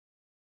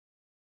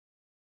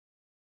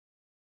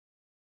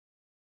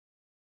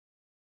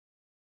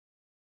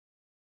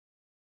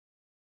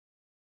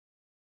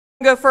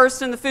go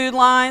first in the food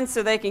line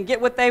so they can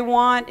get what they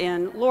want.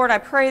 And Lord, I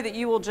pray that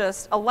you will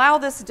just allow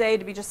this day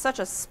to be just such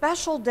a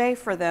special day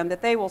for them,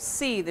 that they will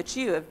see that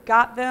you have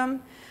got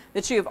them,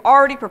 that you have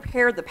already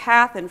prepared the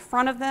path in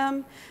front of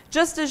them,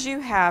 just as you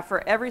have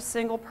for every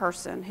single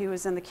person who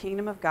is in the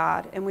kingdom of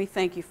God. And we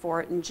thank you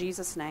for it in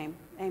Jesus' name.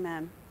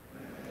 Amen.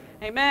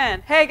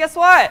 Amen. Hey, guess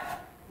what?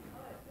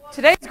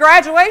 Today's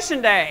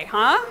graduation day,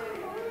 huh?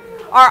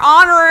 Our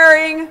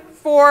honoring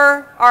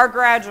for our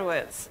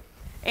graduates.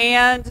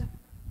 And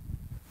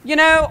you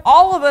know,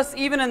 all of us,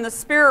 even in the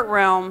spirit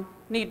realm,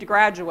 need to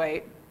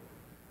graduate.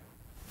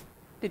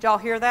 Did y'all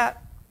hear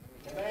that?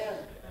 Amen.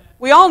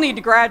 We all need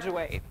to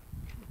graduate.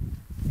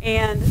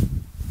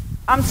 And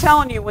I'm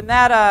telling you, when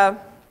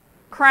that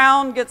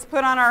crown gets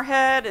put on our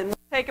head and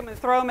take him and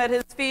throw him at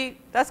his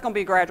feet, that's going to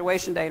be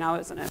graduation day now,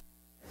 isn't it?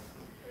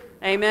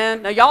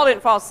 Amen. Now, y'all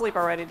didn't fall asleep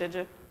already, did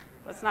you?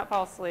 Let's not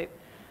fall asleep.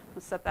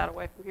 Let's set that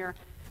away from here.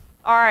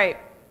 All right.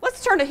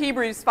 Let's turn to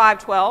Hebrews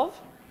 5:12.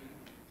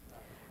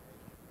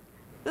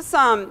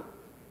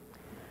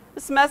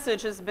 This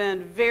message has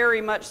been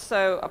very much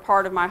so a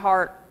part of my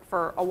heart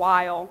for a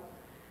while,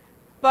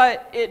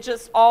 but it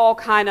just all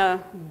kind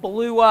of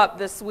blew up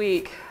this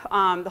week.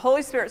 The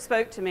Holy Spirit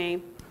spoke to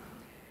me,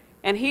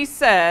 and he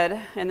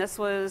said, and this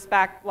was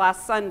back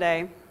last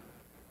Sunday,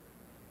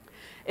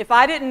 if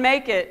I didn't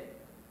make it,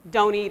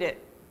 don't eat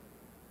it.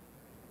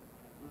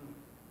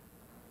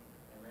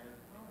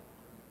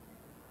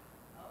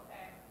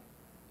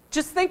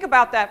 Just think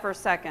about that for a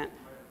second.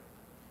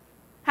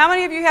 How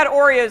many of you had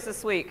Oreos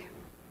this week?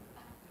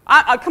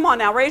 Come on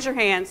now, raise your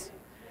hands.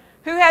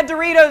 Who had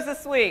Doritos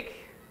this week?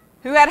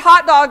 Who had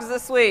hot dogs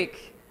this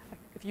week?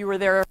 If you were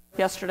there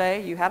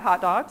yesterday, you had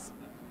hot dogs?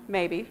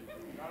 Maybe.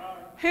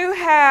 Who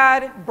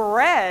had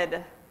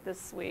bread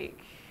this week?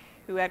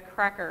 Who had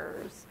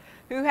crackers?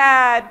 Who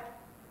had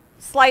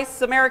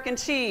sliced American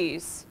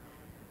cheese?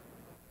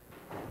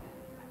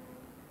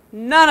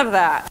 None of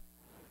that.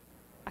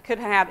 I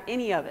couldn't have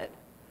any of it.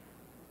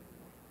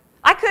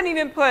 I couldn't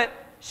even put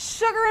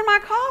sugar in my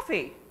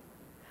coffee.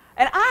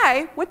 And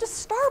I went to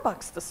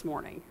Starbucks this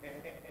morning.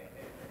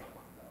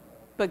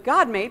 But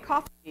God made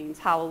coffee beans,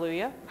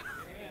 hallelujah.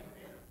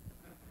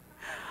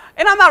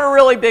 And I'm not a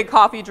really big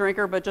coffee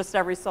drinker, but just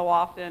every so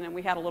often. And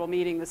we had a little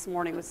meeting this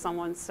morning with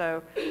someone,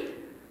 so.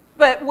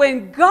 But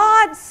when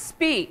God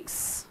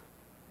speaks,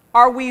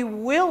 are we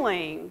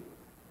willing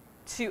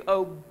to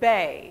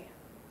obey?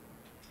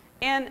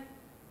 And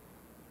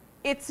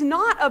it's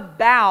not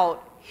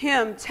about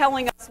him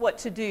telling us what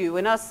to do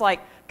and us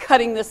like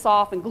cutting this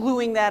off and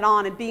gluing that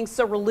on and being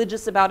so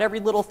religious about every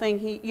little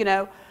thing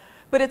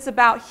but it's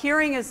about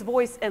hearing his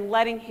voice and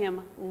letting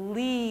him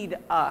lead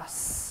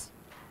us.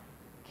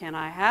 Can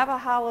I have a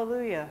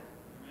hallelujah?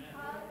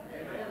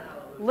 Amen.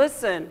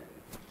 Listen,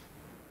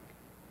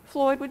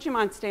 Floyd, would you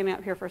mind standing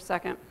up here for a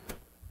second?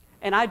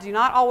 And I do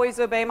not always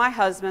obey my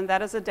husband.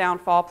 That is a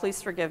downfall.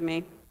 Please forgive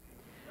me.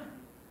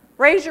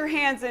 Raise your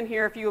hands in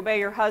here if you obey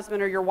your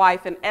husband or your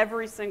wife in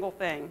every single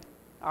thing.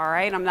 All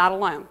right? I'm not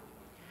alone.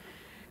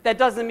 That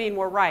doesn't mean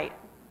we're right,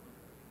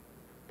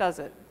 does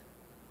it?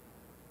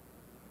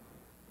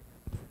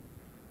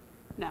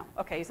 No.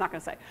 Okay, he's not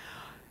going to say.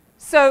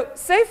 So,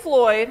 say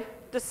Floyd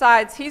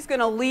decides he's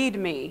going to lead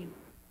me,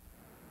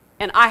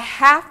 and I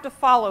have to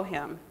follow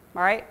him,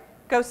 all right?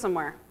 Go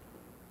somewhere.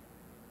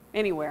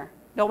 Anywhere.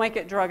 Don't make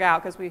it drug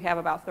out because we have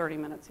about 30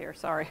 minutes here.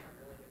 Sorry.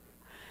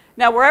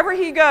 Now, wherever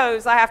he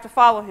goes, I have to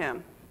follow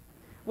him.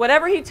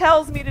 Whatever he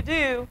tells me to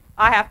do,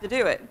 I have to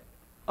do it.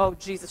 Oh,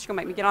 Jesus, you're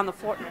going to make me get on the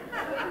floor.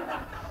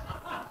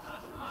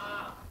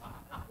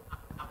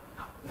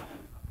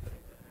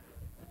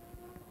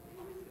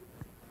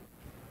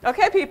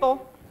 Okay,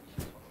 people.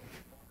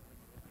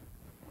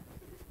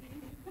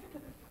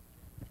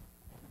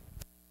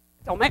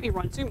 Don't make me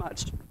run too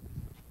much.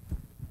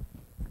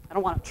 I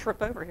don't want to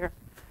trip over here.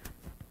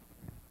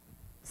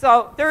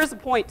 So there is a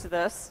point to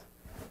this.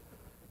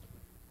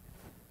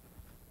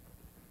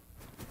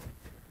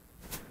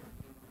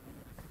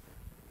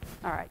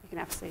 All right, you can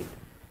have a seat.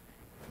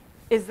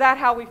 Is that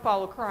how we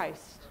follow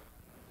Christ?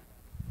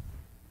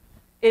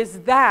 Is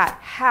that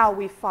how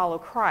we follow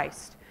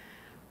Christ?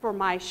 For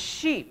my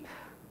sheep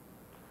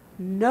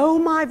know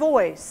my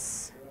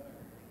voice,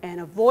 and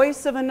a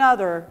voice of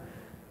another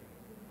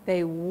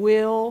they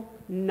will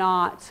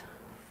not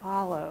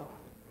follow.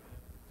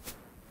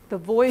 The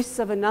voice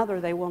of another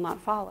they will not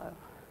follow.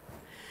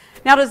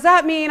 Now, does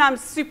that mean I'm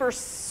super,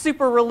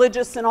 super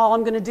religious and all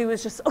I'm going to do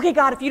is just, okay,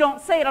 God, if you don't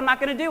say it, I'm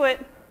not going to do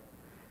it.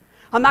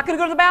 I'm not going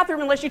to go to the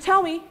bathroom unless you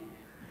tell me.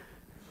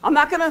 I'm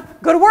not going to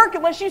go to work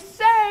unless you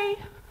say.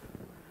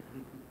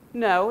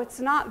 No, it's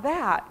not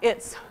that.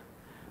 It's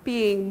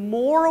being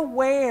more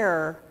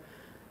aware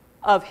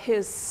of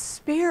his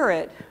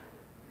spirit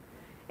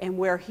and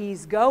where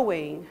he's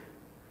going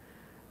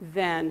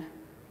than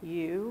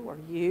you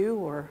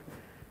or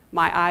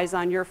my eyes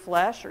on your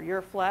flesh or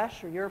your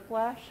flesh or your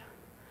flesh.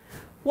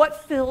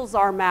 What fills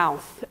our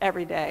mouth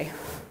every day?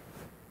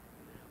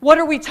 What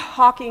are we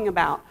talking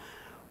about?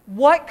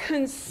 What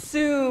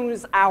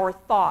consumes our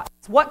thoughts?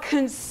 What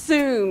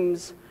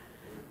consumes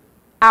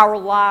our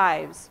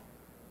lives?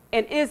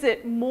 And is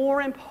it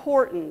more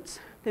important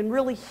than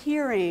really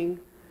hearing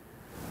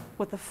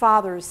what the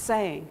Father is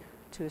saying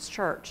to his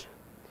church?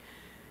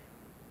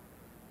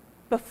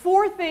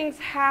 Before things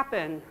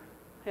happen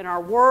in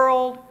our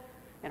world,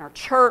 in our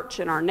church,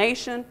 in our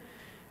nation,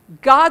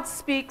 God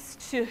speaks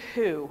to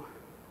who?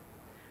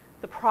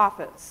 The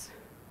prophets.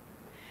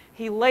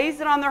 He lays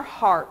it on their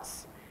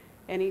hearts,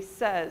 and he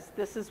says,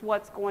 this is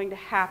what's going to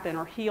happen,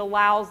 or he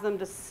allows them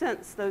to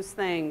sense those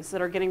things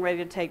that are getting ready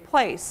to take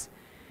place.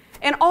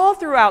 And all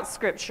throughout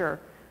Scripture,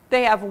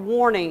 they have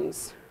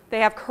warnings, they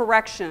have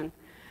correction,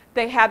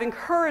 they have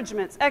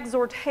encouragements,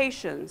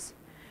 exhortations.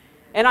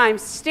 And I'm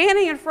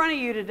standing in front of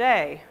you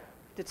today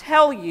to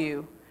tell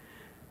you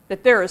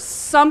that there is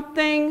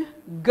something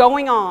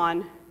going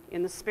on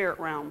in the spirit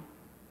realm.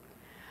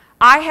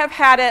 I have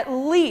had at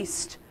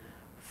least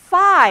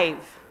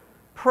 5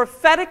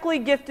 prophetically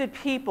gifted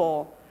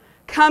people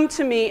come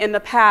to me in the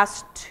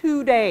past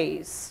 2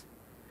 days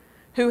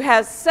who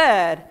has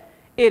said,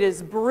 it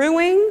is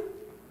brewing,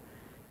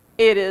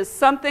 it is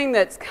something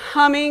that's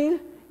coming,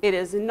 it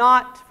is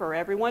not for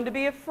everyone to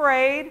be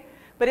afraid,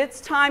 but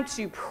it's time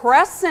to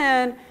press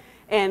in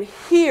and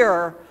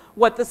hear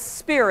what the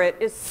Spirit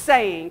is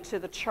saying to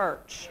the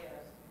church.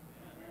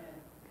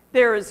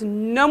 There is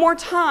no more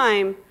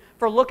time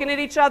for looking at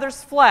each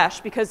other's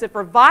flesh, because if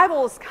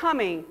revival is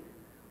coming,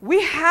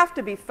 we have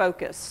to be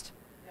focused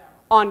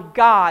on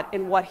God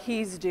and what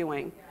he's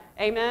doing.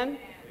 Amen?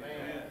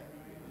 Amen.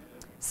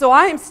 So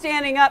I am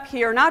standing up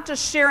here, not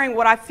just sharing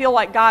what I feel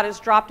like God has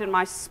dropped in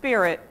my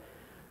spirit,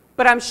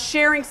 but I'm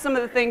sharing some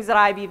of the things that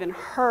I've even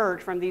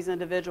heard from these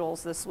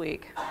individuals this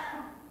week.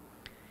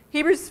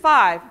 Hebrews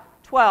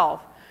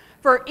 5:12.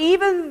 For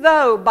even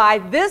though by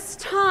this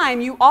time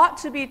you ought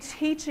to be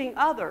teaching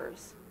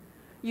others,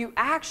 you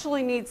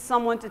actually need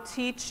someone to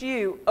teach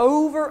you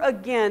over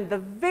again the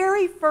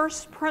very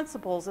first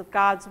principles of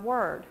God's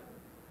Word.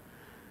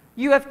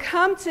 You have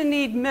come to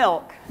need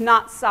milk,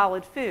 not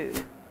solid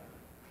food.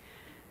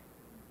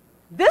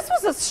 This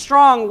was a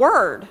strong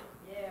word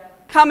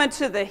coming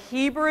to the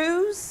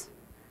Hebrews.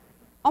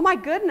 Oh my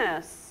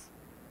goodness.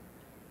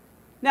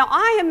 Now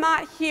I am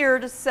not here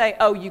to say,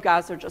 oh, you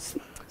guys are just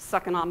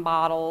sucking on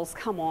bottles.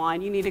 Come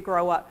on, you need to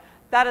grow up.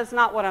 That is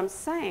not what I'm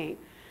saying.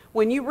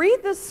 When you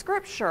read this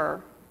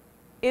scripture,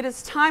 it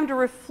is time to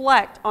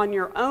reflect on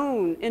your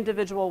own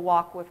individual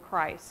walk with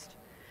Christ.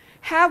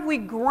 Have we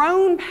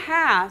grown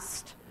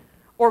past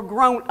or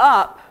grown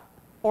up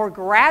or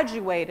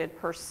graduated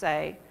per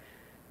se,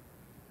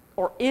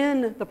 or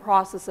in the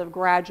process of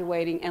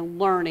graduating and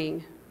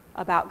learning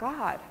about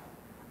God,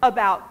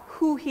 about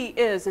who he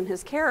is and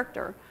his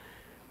character?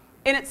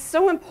 And it's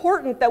so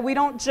important that we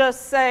don't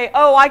just say,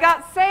 oh, I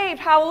got saved,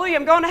 hallelujah,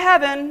 I'm going to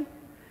heaven,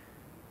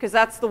 because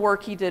that's the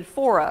work he did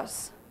for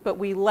us. But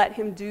we let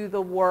him do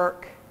the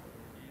work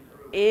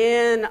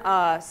in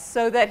us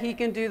so that he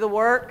can do the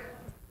work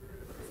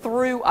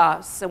through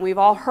us. And we've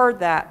all heard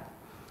that.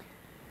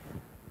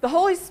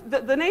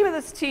 The name of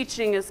this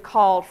teaching is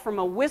called From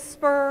a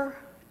Whisper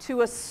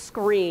to a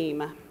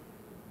Scream.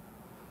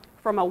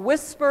 From a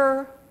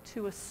whisper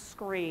to a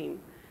scream.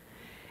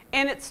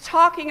 And it's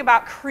talking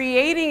about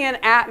creating an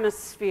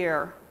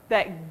atmosphere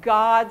that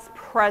God's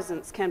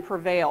presence can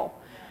prevail.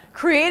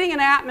 Creating an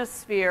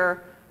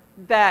atmosphere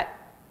that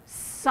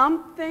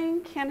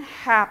something can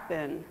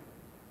happen.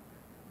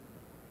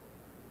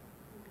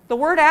 The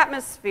word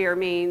atmosphere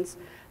means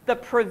the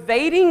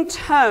pervading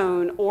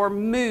tone or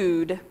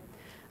mood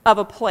of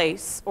a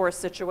place or a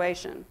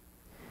situation.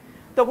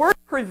 The word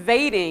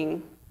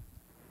pervading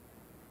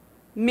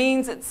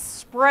means it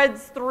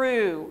spreads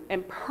through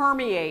and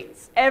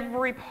permeates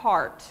every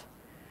part.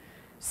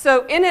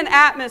 So in an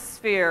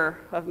atmosphere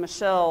of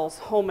Michelle's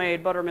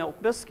homemade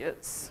buttermilk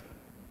biscuits,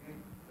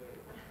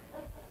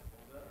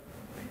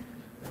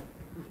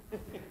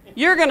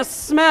 you're going to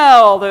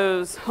smell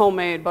those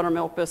homemade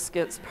buttermilk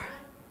biscuits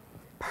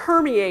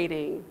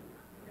permeating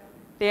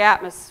the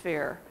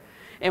atmosphere.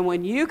 And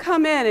when you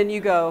come in and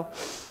you go,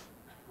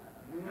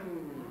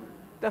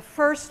 the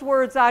first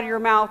words out of your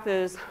mouth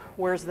is,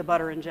 where's the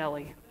butter and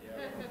jelly?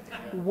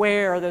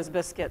 Where are those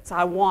biscuits?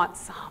 I want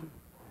some.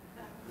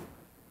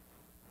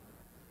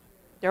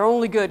 They're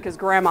only good because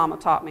Grandmama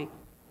taught me.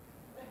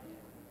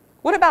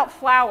 What about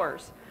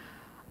flowers?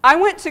 I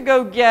went to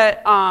go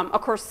get a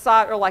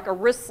corsage, or like a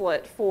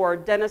wristlet for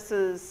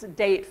Dennis's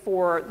date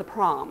for the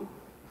prom.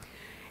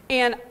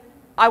 And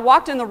I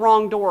walked in the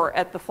wrong door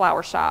at the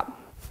flower shop.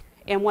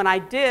 And when I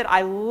did,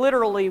 I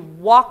literally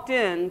walked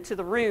into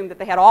the room that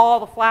they had all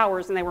the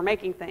flowers and they were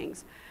making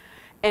things.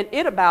 And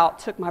it about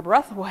took my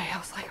breath away. I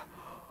was like,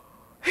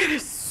 it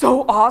is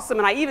so awesome.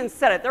 And I even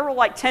said it. There were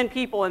like 10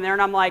 people in there,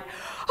 and I'm like,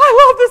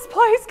 I love this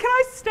place. Can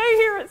I stay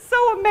here? It's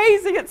so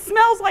amazing. It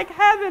smells like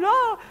heaven.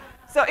 Oh.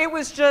 So it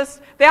was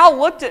just, they all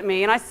looked at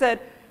me, and I said,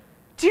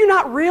 do you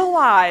not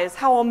realize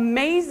how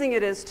amazing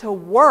it is to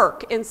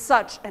work in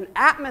such an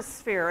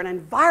atmosphere, an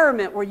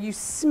environment where you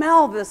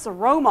smell this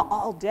aroma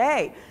all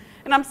day?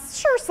 And I'm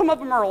sure some of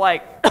them are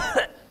like,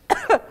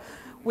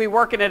 we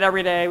work in it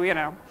every day, you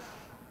know.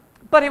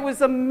 But it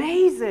was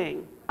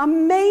amazing,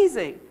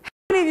 Amazing. How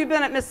many of you have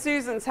been at Miss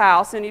Susan's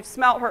house and you've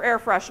smelt her air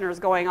fresheners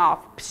going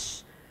off?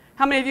 Psh.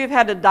 How many of you have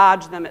had to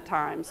dodge them at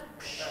times?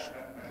 Psh.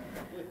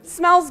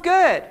 Smells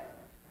good.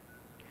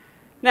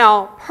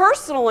 Now,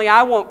 personally,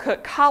 I won't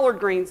cook collard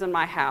greens in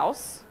my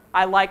house.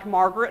 I like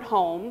Margaret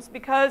Holmes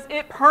because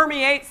it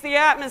permeates the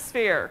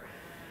atmosphere.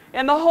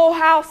 And the whole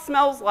house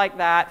smells like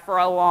that for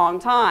a long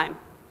time.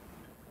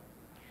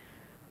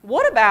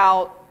 What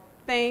about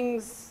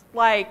things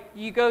like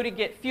you go to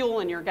get fuel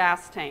in your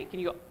gas tank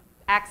and you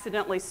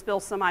accidentally spill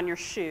some on your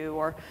shoe,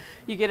 or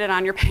you get it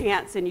on your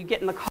pants and you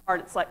get in the car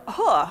and it's like,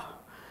 ugh.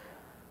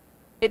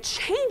 It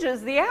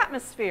changes the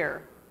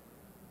atmosphere.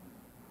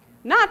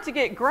 Not to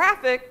get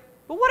graphic,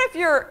 but what if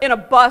you're in a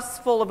bus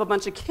full of a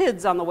bunch of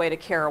kids on the way to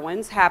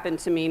Carowinds, happened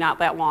to me not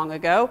that long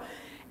ago,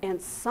 and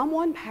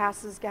someone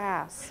passes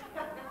gas?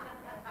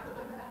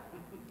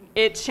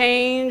 It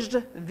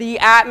changed the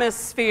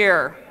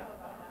atmosphere.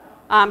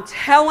 I'm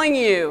telling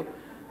you,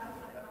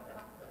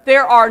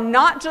 there are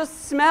not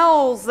just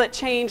smells that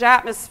change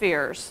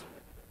atmospheres.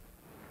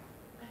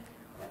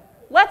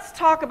 Let's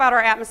talk about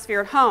our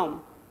atmosphere at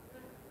home.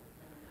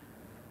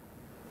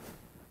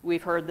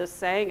 We've heard this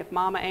saying, if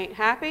mama ain't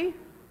happy,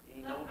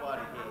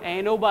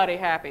 ain't nobody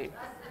happy.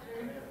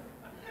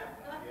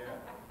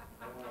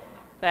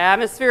 The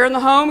atmosphere in the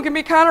home can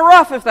be kind of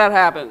rough if that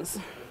happens.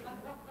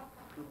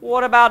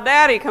 What about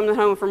daddy coming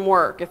home from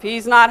work? If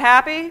he's not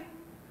happy,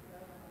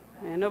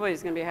 man,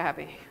 nobody's going to be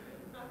happy.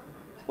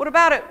 What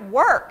about at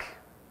work?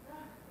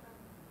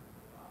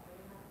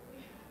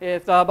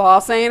 If the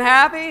boss ain't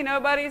happy,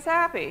 nobody's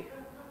happy.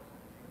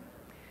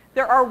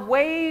 There are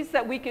ways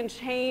that we can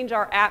change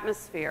our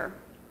atmosphere,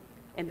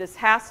 and this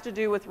has to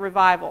do with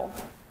revival.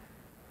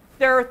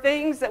 There are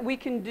things that we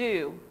can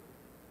do,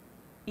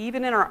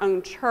 even in our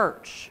own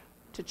church,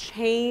 to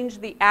change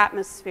the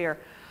atmosphere,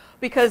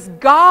 because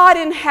God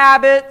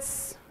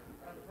inhabits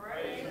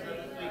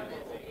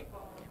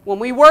when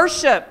we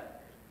worship.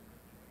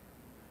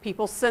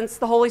 People sense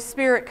the Holy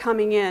Spirit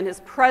coming in.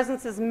 His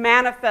presence is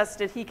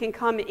manifested. He can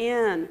come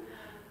in.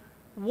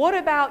 What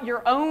about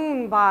your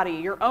own body,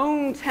 your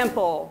own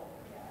temple?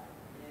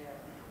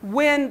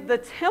 When the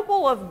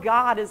temple of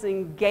God is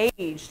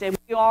engaged, and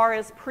we are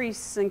as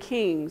priests and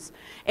kings,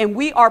 and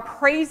we are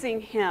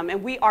praising Him,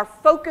 and we are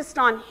focused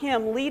on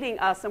Him leading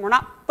us, and we're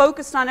not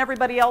focused on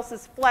everybody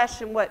else's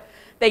flesh and what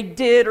they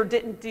did or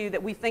didn't do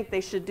that we think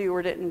they should do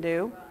or didn't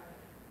do,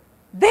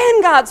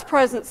 then God's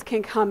presence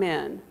can come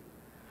in.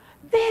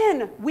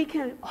 Then we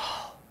can,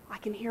 oh, I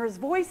can hear His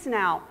voice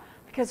now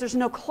because there's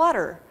no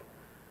clutter.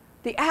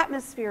 The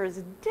atmosphere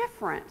is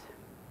different.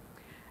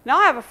 Now,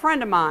 I have a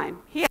friend of mine.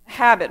 He has a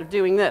habit of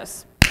doing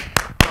this.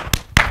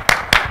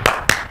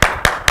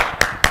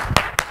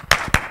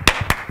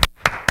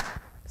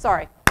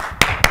 Sorry.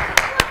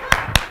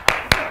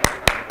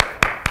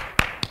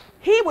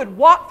 He would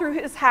walk through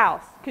his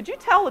house. Could you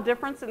tell the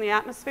difference in the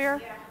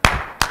atmosphere?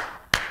 Yeah.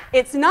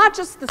 It's not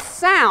just the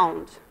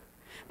sound,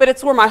 but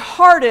it's where my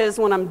heart is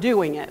when I'm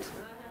doing it.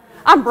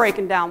 I'm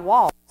breaking down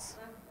walls.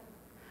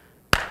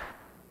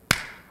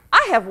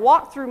 I have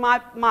walked through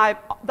the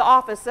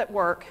office at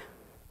work.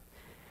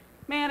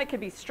 Man, it could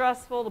be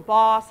stressful, the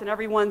boss and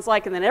everyone's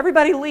like, and then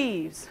everybody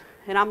leaves.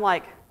 And I'm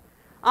like,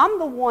 I'm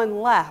the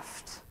one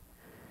left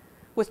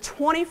with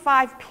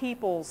 25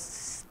 people's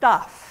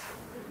stuff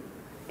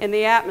in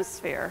the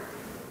atmosphere.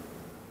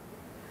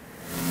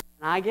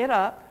 And I get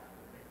up,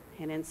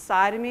 and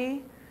inside of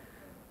me,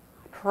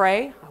 I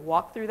pray. I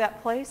walk through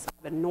that place.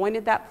 I've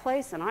anointed that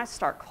place, and I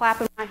start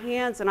clapping my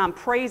hands, and I'm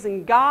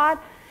praising God,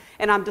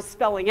 and I'm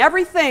dispelling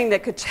everything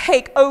that could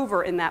take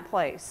over in that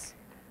place.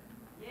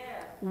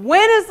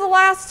 When is the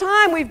last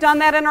time we've done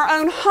that in our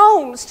own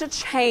homes to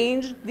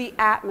change the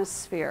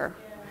atmosphere?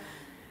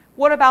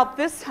 What about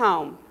this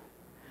home?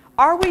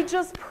 Are we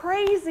just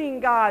praising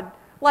God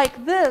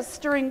like this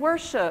during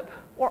worship?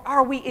 Or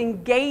are we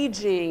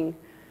engaging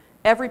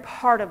every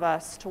part of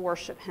us to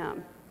worship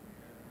Him?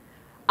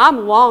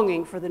 I'm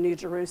longing for the New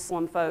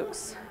Jerusalem,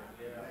 folks.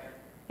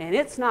 And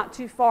it's not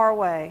too far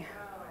away.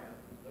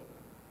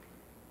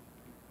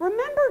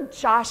 Remember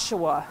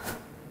Joshua.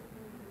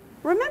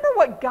 Remember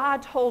what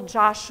God told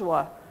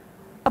Joshua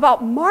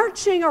about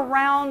marching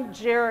around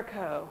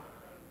Jericho.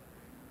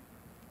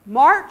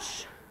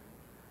 March,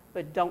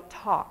 but don't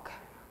talk.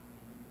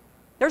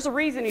 There's a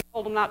reason He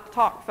told them not to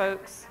talk,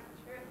 folks.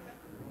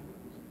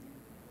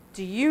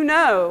 Do you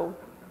know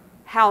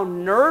how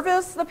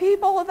nervous the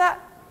people of that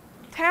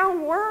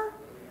town were?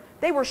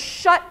 They were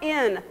shut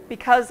in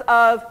because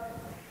of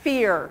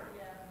fear.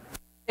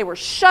 They were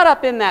shut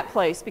up in that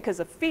place because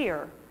of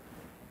fear.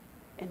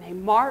 And they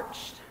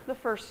marched the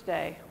first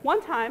day.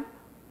 One time,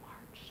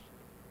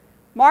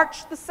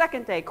 marched the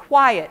second day,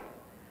 quiet.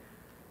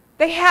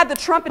 They had the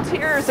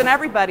trumpeters and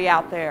everybody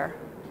out there.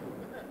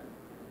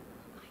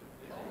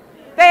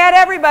 They had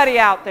everybody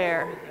out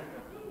there.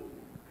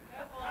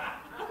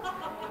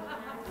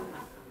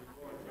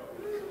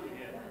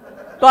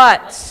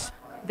 But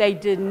they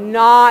did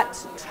not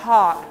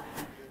talk.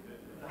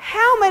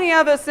 How many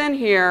of us in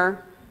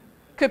here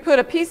could put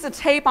a piece of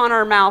tape on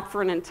our mouth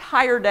for an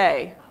entire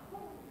day?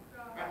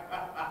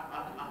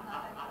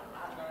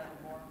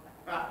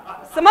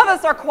 Some of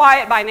us are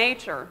quiet by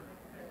nature.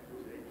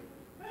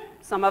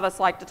 Some of us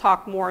like to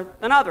talk more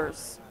than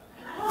others.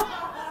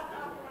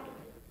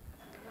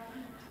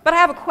 But I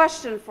have a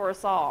question for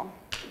us all.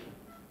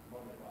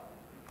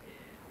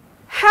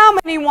 How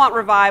many want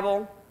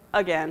revival?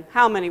 Again,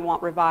 how many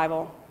want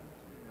revival?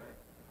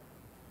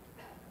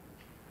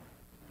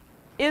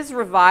 Is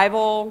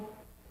revival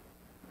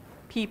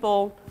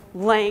people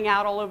laying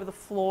out all over the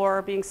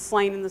floor, being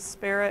slain in the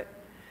Spirit?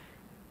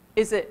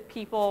 Is it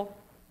people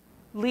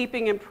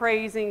leaping and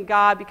praising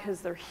God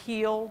because they're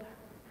healed?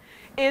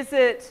 Is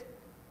it,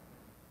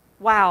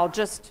 wow,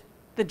 just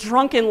the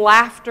drunken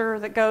laughter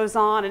that goes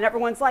on and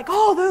everyone's like,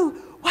 oh,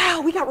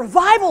 wow, we got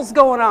revivals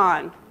going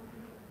on?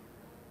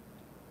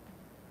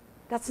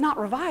 That's not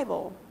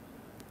revival.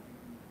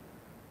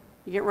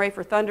 You getting ready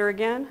for thunder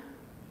again?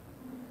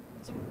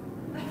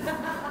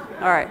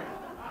 All right.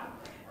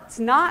 That's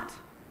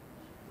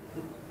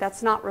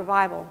not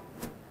revival.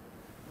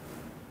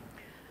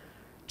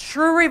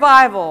 True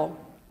revival,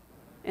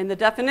 in the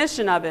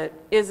definition of it,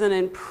 is an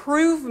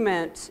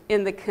improvement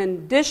in the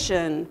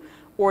condition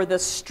or the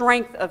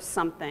strength of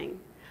something.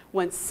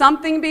 When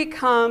something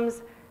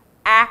becomes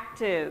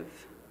active,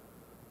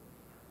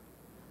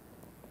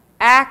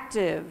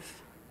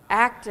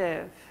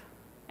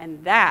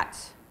 and that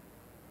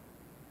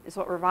is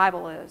what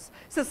revival is.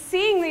 So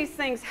seeing these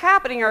things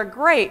happening are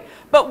great,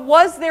 but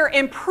was there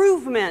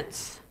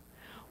improvement?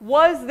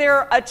 Was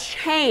there a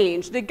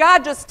change? Did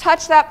God just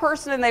touch that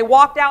person and they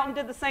walked out and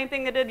did the same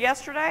thing they did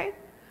yesterday?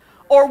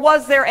 Or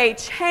was there a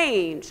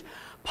change?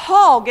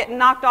 Paul getting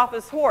knocked off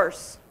his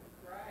horse.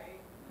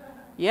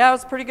 Yeah, it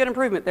was a pretty good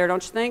improvement there,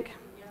 don't you think?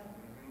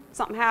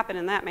 Something happened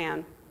in that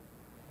man.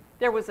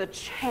 There was a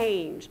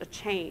change,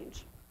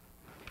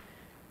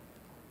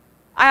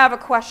 I have a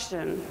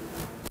question.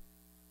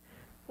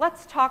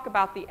 Let's talk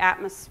about the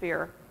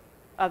atmosphere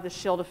of the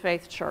Shield of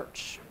Faith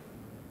Church.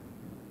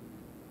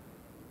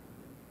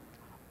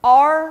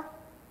 Are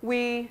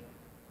we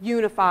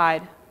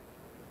unified?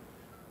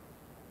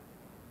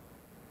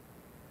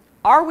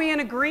 Are we in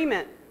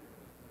agreement?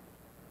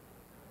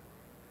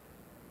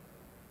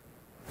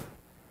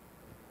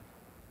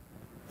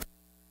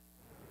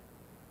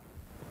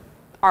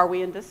 Are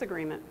we in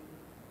disagreement?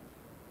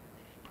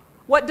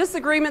 What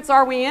disagreements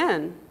are we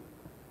in?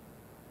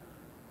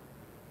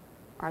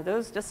 Are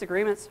those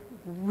disagreements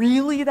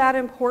really that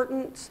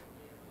important?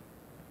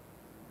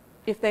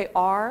 If they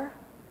are,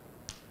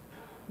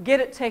 get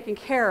it taken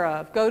care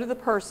of. Go to the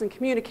person,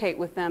 communicate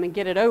with them, and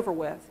get it over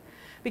with.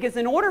 Because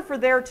in order for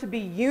there to be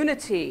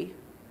unity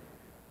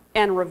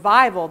and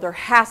revival, there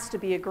has to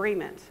be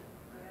agreement.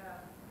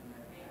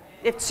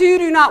 If two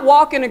do not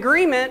walk in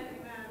agreement,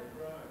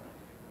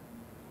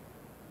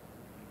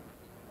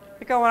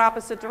 they go in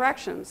opposite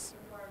directions.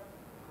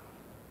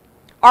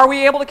 Are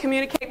we able to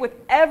communicate with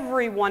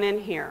everyone in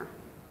here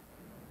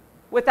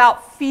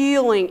without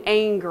feeling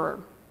anger,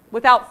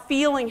 without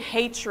feeling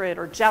hatred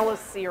or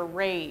jealousy or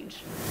rage?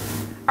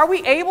 Are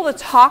we able to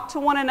talk to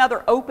one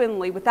another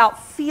openly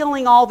without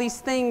feeling all these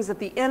things that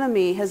the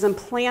enemy has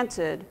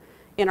implanted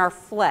in our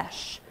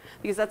flesh?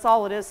 Because that's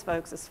all it is,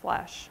 folks, is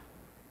flesh.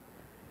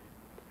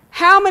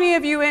 How many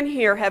of you in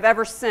here have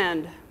ever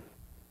sinned?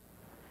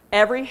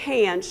 Every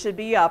hand should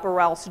be up,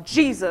 or else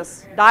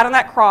Jesus died on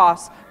that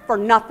cross for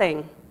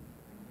nothing.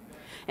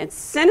 And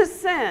sin is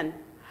sin.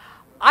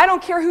 I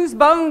don't care whose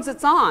bones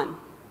it's on.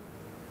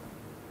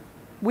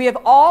 We have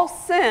all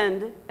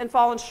sinned and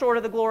fallen short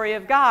of the glory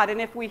of God.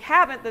 And if we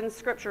haven't, then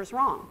Scripture's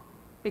wrong.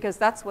 Because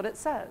that's what it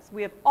says.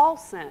 We have all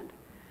sinned.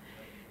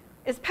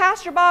 Is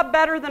Pastor Bob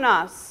better than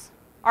us?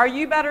 Are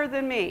you better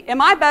than me? Am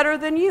I better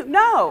than you?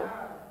 No.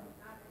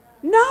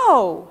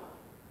 No.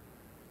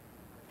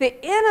 The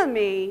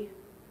enemy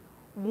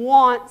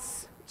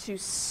wants to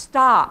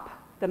stop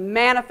the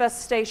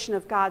manifestation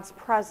of God's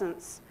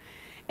presence.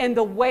 And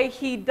the way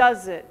he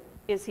does it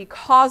is he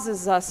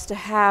causes us to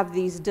have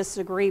these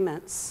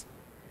disagreements.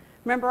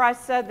 Remember I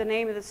said the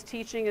name of this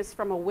teaching is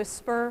From a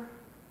Whisper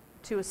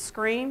to a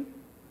Scream?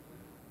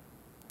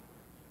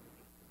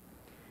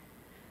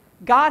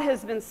 God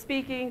has been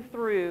speaking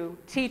through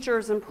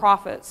teachers and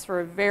prophets for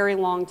a very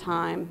long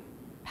time,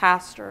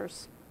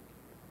 pastors,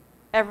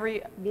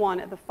 every one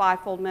of the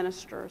fivefold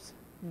ministers.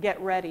 Get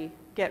ready,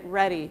 get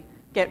ready,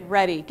 get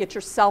ready, get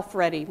yourself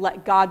ready.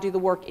 Let God do the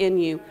work in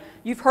you.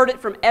 You've heard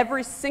it from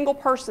every single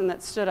person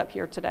that stood up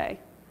here today.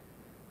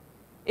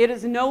 It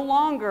is no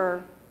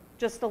longer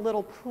just a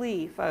little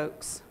plea,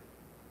 folks.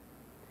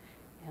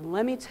 And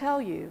let me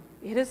tell you,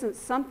 it isn't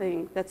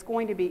something that's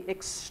going to be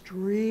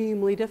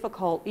extremely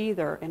difficult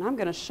either. And I'm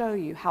going to show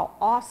you how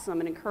awesome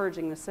and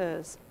encouraging this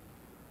is.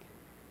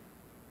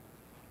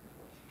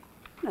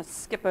 I'm going to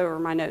skip over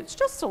my notes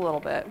just a little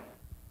bit.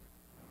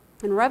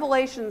 In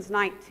Revelations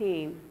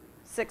 19,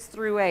 6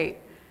 through 8,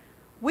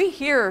 we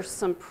hear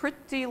some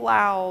pretty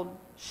loud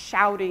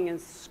shouting and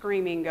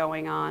screaming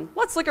going on.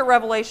 Let's look at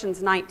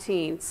Revelations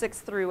 19, 6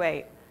 through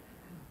 8.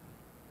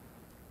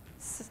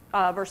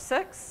 Verse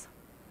 6.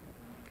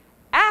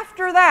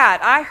 After that,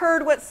 I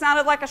heard what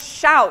sounded like a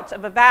shout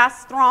of a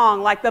vast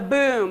throng, like the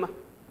boom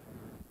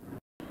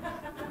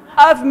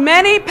of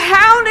many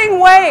pounding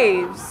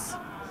waves,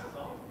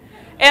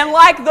 and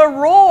like the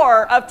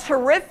roar of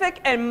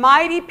terrific and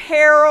mighty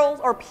perils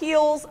or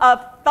peals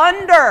of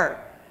thunder,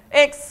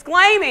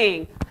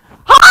 exclaiming,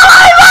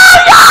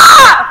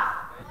 Hallelujah!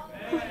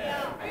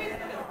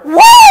 Woo!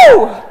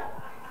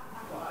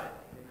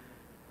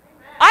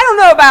 I don't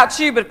know about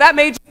you, but if that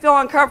made you feel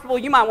uncomfortable,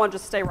 you might want to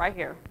just stay right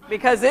here,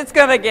 because it's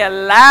going to get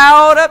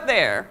loud up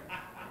there.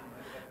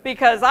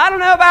 Because I don't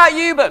know about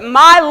you, but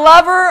my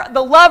lover,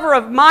 the lover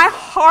of my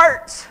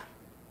heart,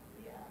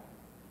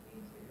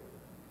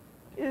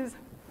 is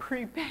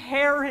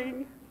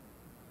preparing.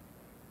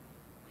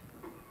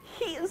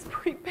 He is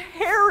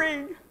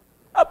preparing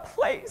a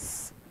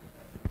place.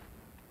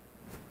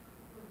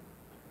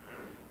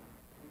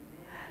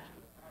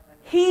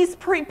 He's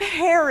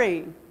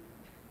preparing.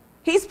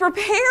 He's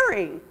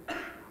preparing.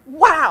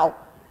 Wow.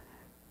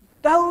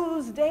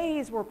 Those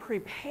days were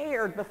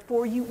prepared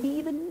before you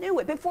even knew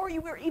it, before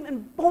you were even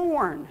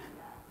born.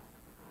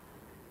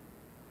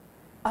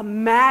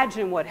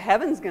 Imagine what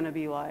heaven's going to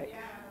be like.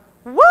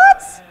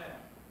 What?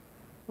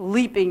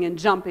 Leaping and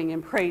jumping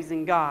and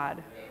praising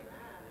God.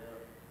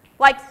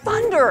 Like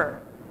thunder,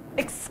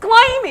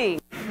 exclaiming,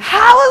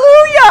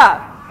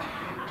 Hallelujah!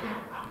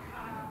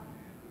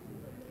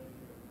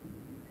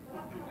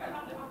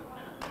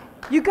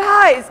 You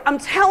guys, I'm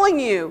telling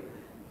you,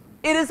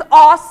 it is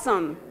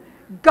awesome.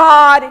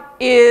 God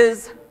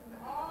is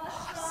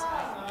awesome.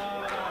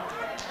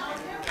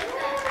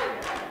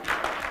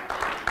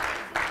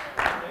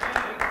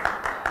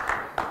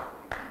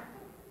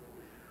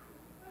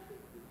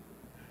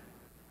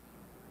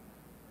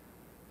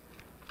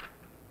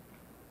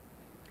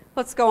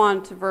 Let's go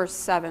on to verse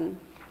 7.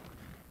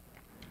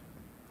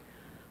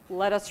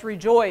 Let us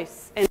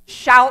rejoice and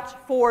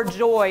shout for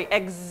joy,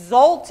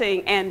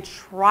 exulting and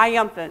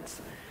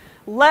triumphant.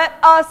 Let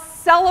us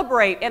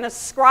celebrate and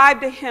ascribe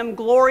to him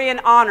glory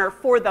and honor,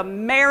 for the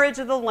marriage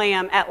of the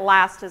Lamb at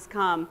last has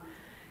come,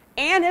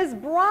 and his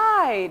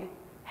bride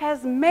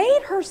has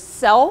made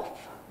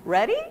herself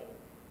ready?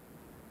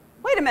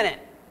 Wait a minute.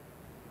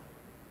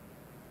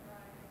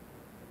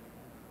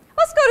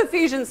 Let's go to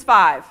Ephesians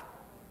 5.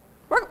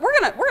 We're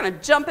gonna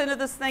jump into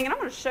this thing, and I'm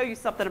going to show you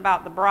something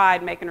about the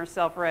bride making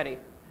herself ready.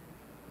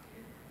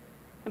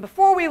 And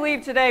before we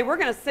leave today, we're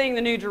going to sing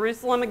the New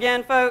Jerusalem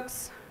again,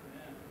 folks.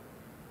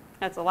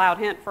 That's a loud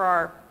hint for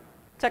our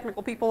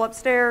technical people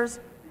upstairs.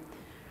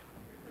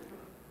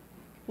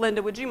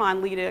 Linda, would you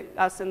mind leading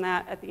us in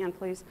that at the end,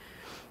 please?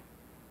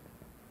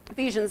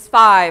 Ephesians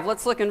 5,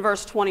 let's look in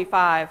verse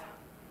 25.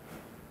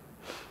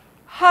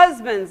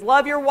 Husbands,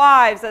 love your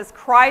wives as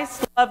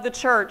Christ loved the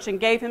church and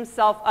gave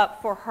himself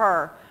up for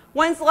her.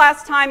 When's the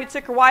last time you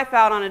took your wife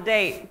out on a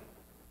date?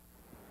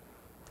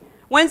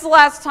 When's the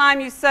last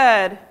time you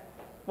said,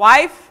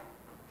 Wife,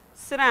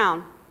 sit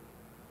down,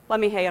 let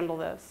me handle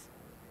this?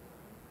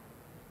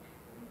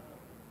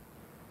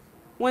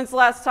 When's the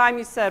last time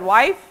you said,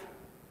 Wife,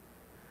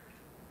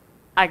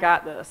 I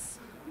got this.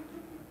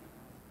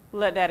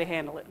 Let Daddy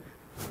handle it.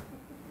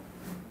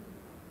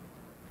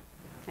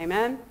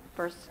 Amen?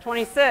 Verse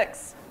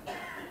 26.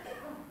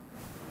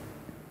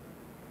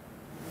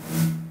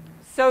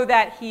 So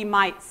that he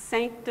might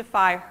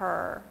sanctify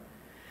her,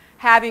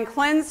 having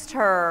cleansed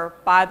her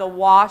by the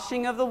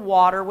washing of the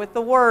water with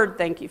the word.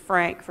 Thank you,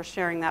 Frank, for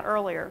sharing that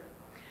earlier.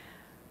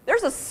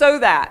 There's a so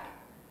that.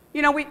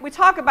 You know, we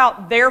talk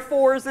about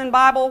therefores in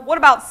Bible. What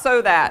about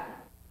so that?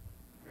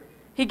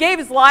 He gave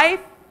his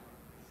life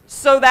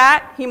so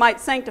that he might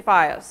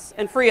sanctify us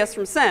and free us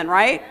from sin,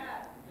 right?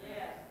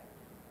 Yeah.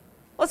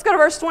 Let's go to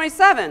verse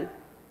 27.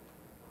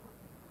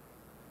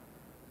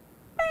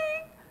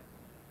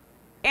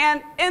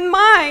 And in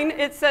mine,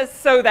 it says,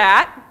 so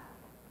that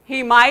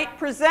he might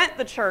present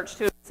the church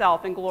to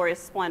himself in glorious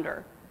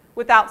splendor,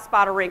 without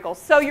spot or wrinkle.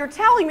 So you're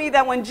telling me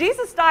that when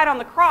Jesus died on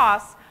the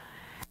cross,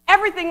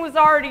 everything was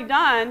already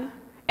done,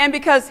 and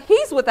because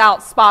he's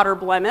without spot or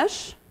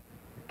blemish,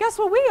 guess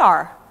what we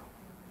are?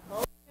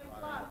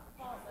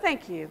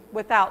 Thank you.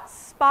 Without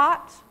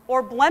spot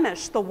or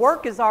blemish, the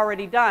work is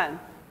already done.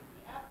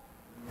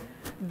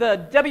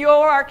 The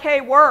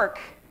WORK work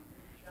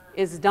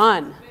is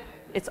done.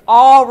 It's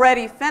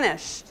already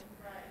finished.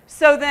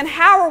 So then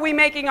how are we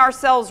making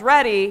ourselves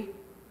ready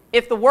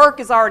if the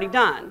work is already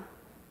done?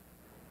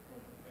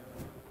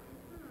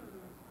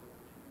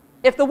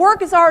 If the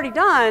work is already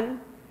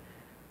done,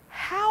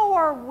 how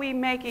are we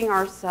making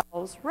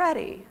ourselves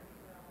ready?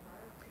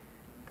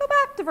 Go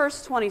back to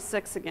verse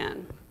 26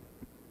 again.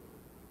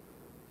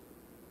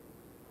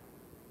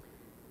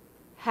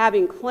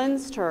 Having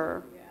cleansed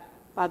her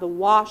by the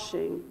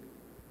washing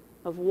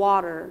of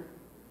water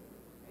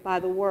by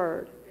the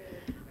word.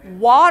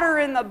 Water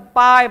in the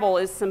Bible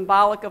is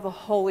symbolic of the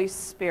Holy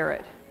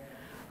Spirit.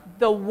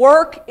 The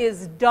work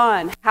is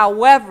done.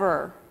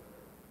 However,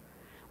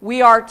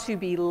 we are to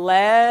be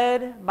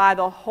led by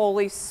the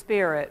Holy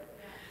Spirit.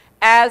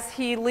 As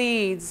he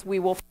leads, we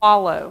will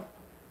follow.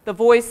 The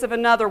voice of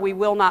another we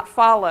will not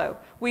follow.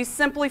 We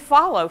simply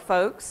follow,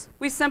 folks.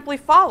 We simply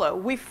follow.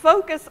 We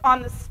focus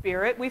on the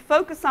Spirit. We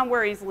focus on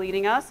where he's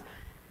leading us.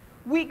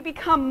 we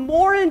become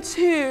more in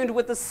tune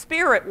with the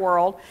spirit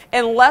world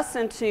and less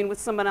in tune with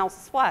someone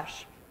else's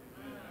flesh.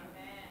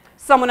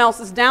 Someone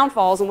else's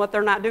downfalls and what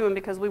they're not doing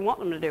because we want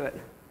them to do it.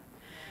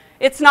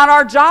 It's not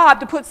our job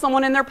to put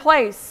someone in their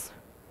place.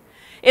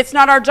 It's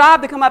not our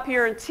job to come up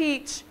here and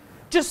teach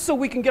just so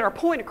we can get our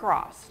point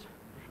across.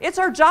 It's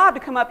our job to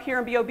come up here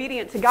and be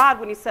obedient to God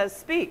when He says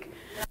speak.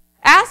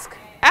 Ask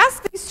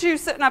these two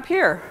sitting up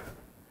here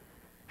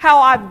how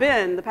I've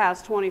been the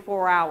past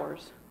 24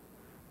 hours.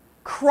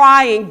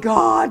 Crying,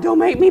 God, don't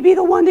make me be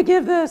the one to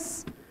give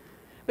this.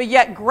 But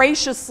yet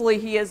graciously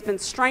He has been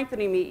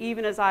strengthening me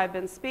even as I have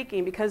been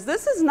speaking, because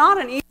this is not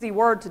an easy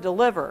word to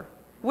deliver.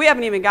 We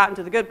haven't even gotten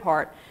to the good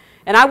part.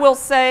 And I will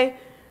say,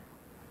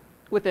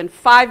 within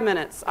 5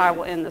 minutes, I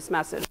will end this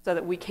message so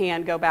that we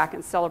can go back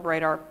and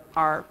celebrate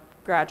our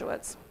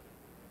graduates.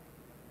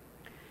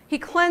 He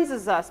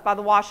cleanses us by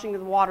the washing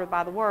of the water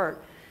by the Word.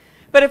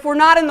 But if we're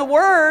not in the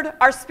Word,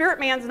 our spirit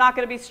man's not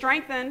going to be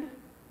strengthened,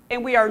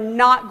 and we are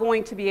not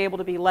going to be able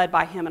to be led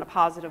by Him in a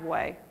positive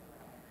way.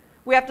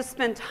 We have to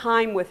spend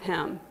time with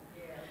Him.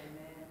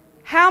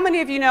 How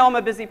many of you know I'm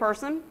a busy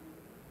person?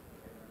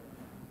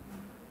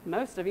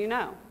 Most of you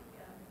know.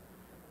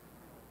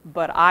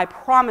 But I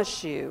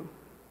promise you,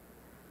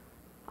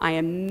 I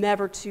am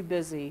never too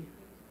busy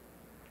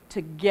to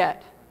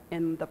get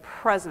in the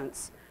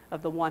presence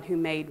of the one who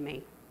made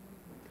me.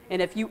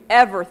 And if you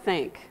ever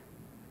think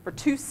for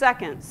 2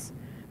 seconds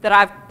that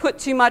I've put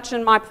too much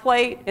in my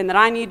plate and that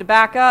I need to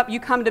back up, you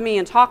come to me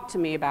and talk to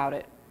me about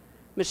it.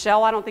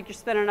 Michelle, I don't think you're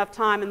spending enough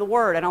time in the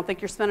Word. I don't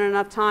think you're spending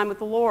enough time with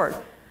the Lord.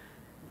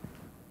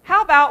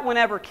 How about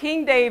whenever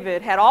King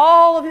David had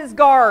all of his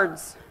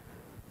guards,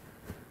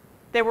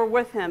 they were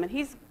with him, and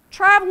he's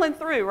traveling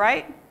through,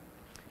 right?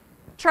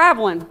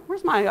 Traveling.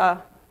 Where's my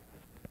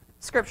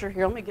scripture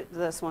here? Let me get to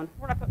this one.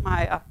 Where did I put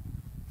my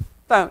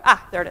phone?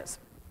 Ah, there it is.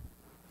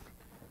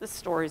 This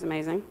story is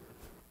amazing.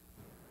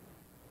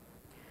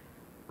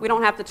 We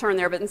don't have to turn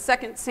there, but in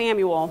 2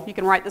 Samuel, you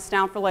can write this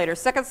down for later.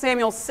 2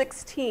 Samuel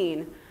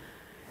 16,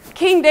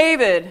 King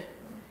David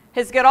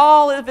has got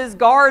all of his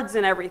guards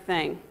and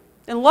everything.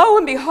 And lo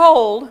and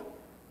behold,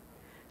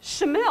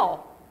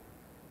 Shmuel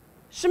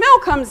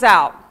comes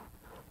out.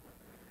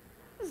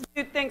 This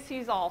dude thinks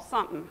he's all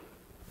something.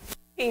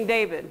 King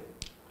David,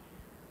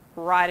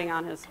 riding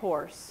on his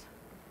horse.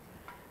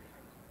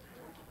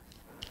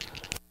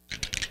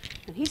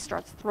 And he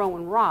starts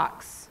throwing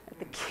rocks at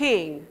the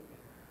king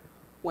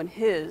when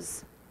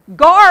his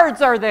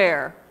guards are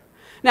there.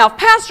 Now, if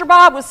Pastor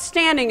Bob was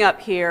standing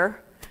up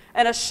here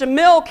and a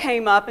Shmuel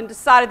came up and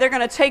decided they're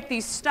going to take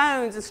these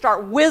stones and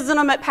start whizzing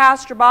them at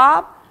Pastor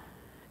Bob,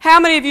 how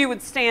many of you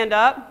would stand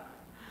up?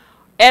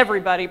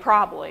 Everybody,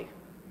 probably.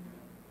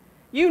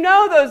 You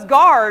know those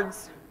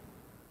guards.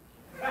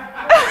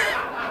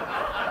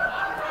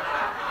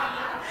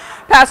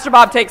 Pastor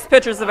Bob takes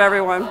pictures of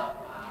everyone.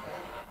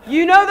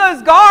 You know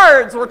those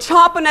guards were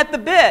chomping at the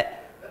bit.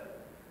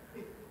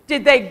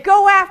 Did they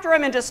go after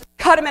him and just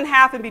cut him in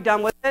half and be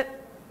done with it?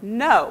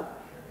 No.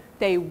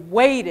 They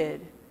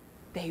waited.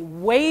 They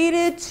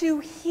waited to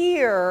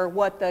hear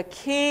what the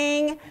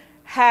king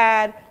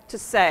had to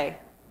say.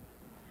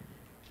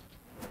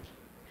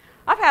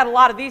 I've had a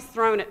lot of these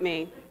thrown at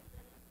me.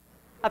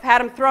 I've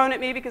had them thrown at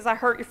me because I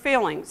hurt your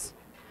feelings.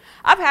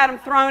 I've had them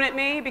thrown at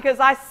me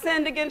because I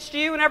sinned against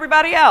you and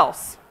everybody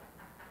else.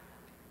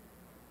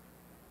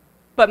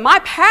 But my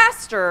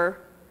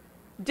pastor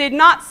did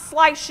not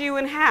slice you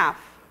in half.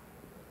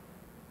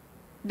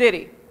 Did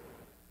he?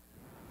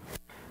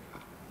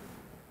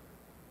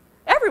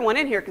 Everyone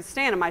in here could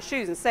stand in my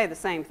shoes and say the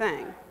same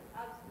thing.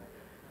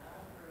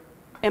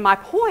 And my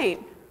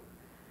point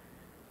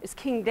is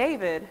King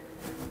David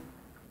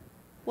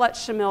let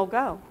Shmuel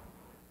go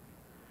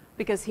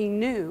because he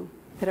knew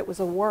that it was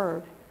a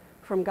word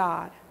from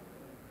God.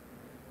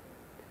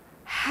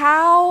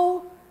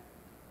 How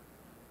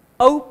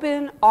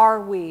open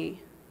are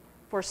we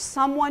for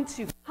someone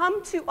to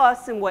come to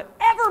us in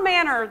whatever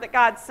manner that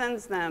God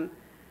sends them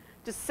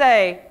to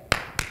say,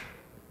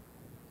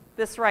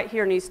 this right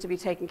here needs to be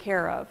taken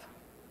care of?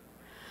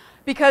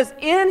 Because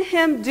in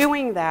him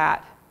doing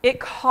that, it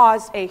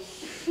caused a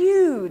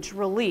huge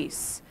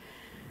release.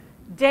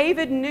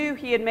 David knew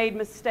he had made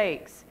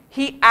mistakes.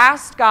 He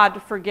asked God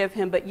to forgive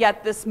him, but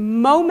yet this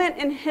moment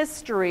in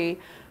history,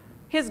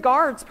 his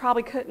guards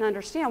probably couldn't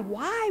understand.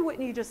 Why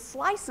wouldn't you just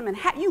slice him in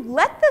half? You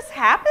let this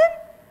happen?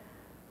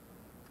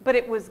 But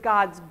it was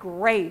God's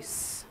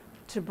grace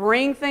to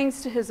bring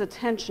things to his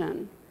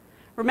attention.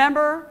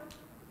 Remember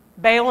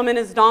Balaam and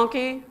his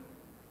donkey?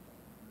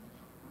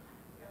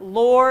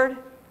 Lord,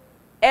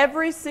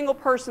 every single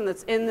person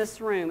that's in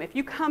this room, if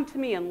you come to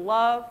me in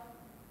love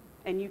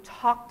and you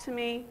talk to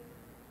me,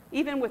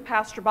 even with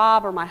Pastor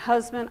Bob or my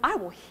husband, I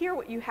will hear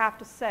what you have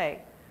to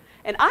say.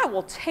 And I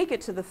will take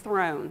it to the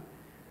throne.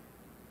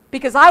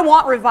 Because I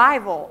want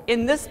revival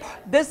in this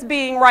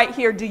being right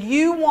here. Do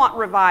you want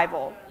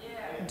revival?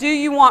 Do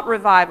you want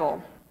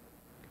revival?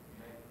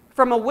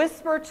 From a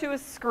whisper to a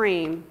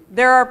scream.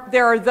 There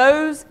are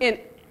those in,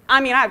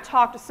 I've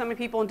talked to so many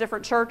people in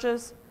different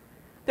churches.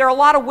 There are a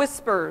lot of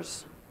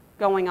whispers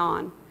going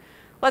on.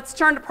 Let's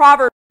turn to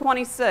Proverbs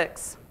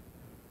 26.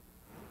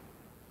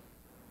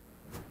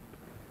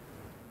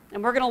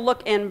 And we're going to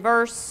look in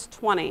verse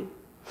 20.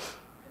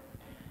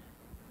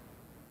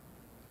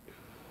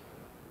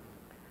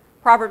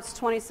 Proverbs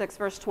 26,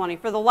 verse 20.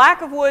 For the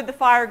lack of wood, the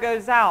fire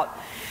goes out,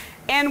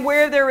 and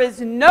where there is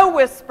no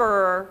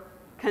whisperer,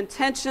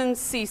 contention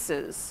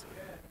ceases.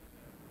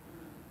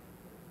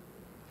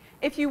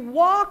 If you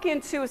walk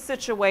into a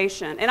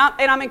situation, and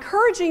I'm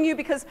encouraging you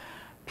because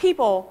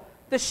people,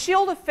 the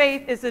Shield of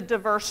Faith is a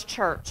diverse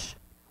church.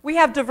 We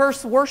have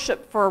diverse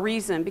worship for a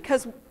reason,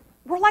 because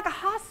we're like a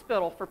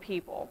hospital for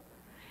people.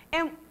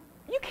 And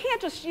you can't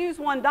just use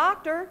one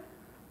doctor.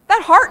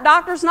 That heart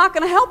doctor's not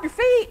going to help your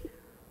feet.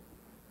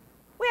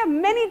 We have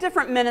many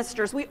different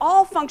ministers. We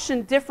all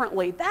function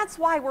differently. That's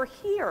why we're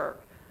here,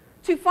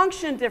 to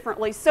function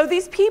differently. So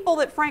these people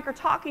that Frank are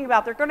talking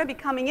about, they're going to be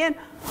coming in.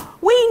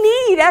 We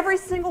need every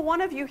single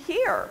one of you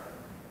here.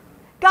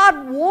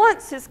 God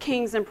wants his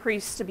kings and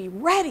priests to be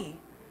ready.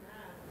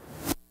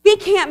 He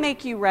can't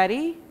make you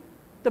ready.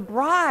 The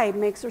bride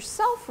makes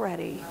herself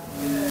ready.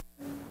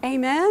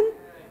 Amen?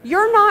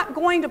 You're not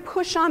going to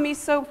push on me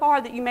so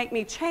far that you make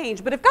me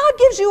change. But if God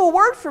gives you a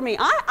word for me,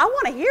 I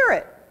want to hear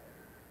it.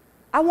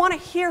 I want to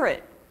hear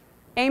it.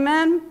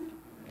 Amen?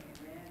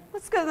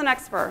 Let's go to the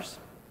next verse.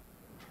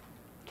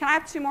 Can I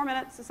have 2 more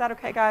minutes? Is that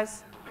okay,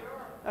 guys?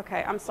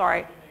 Okay, I'm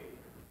sorry.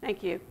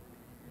 Thank you.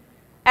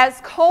 As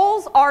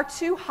coals are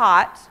to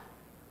hot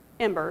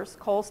embers,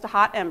 coals to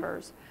hot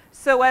embers,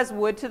 so as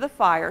wood to the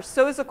fire,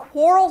 so is a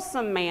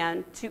quarrelsome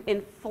man to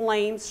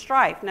inflame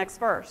strife. Next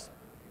verse.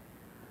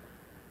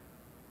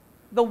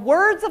 The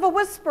words of a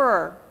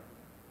whisperer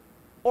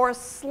or a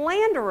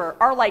slanderer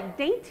are like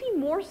dainty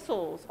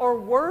morsels or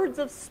words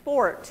of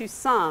sport to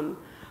some,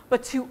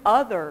 but to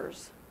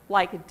others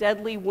like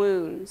deadly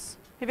wounds.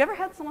 Have you ever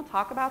had someone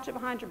talk about you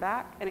behind your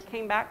back and it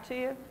came back to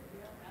you?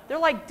 They're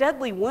like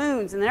deadly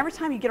wounds, and every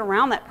time you get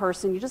around that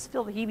person, you just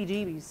feel the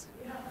heebie-jeebies.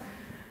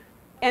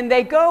 And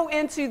they go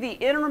into the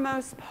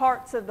innermost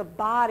parts of the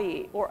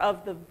body or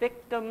of the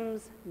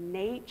victim's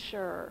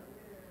nature.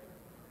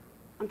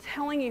 I'm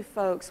telling you,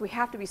 folks, we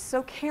have to be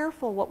so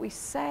careful what we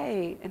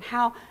say and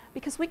how,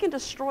 because we can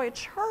destroy a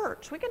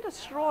church. We can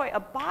destroy a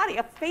body,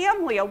 a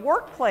family, a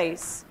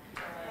workplace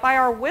by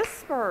our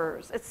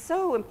whispers. It's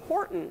so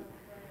important.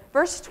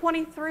 Verse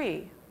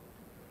 23.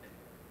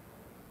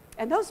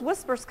 And those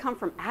whispers come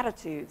from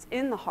attitudes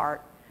in the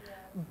heart.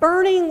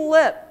 Burning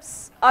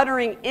lips,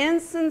 uttering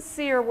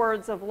insincere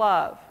words of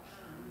love.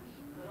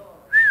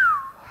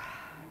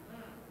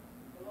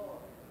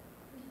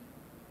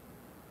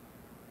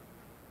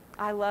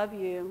 I love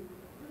you.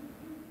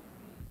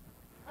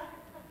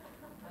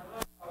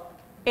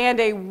 And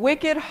a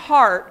wicked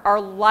heart are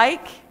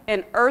like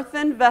an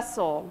earthen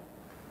vessel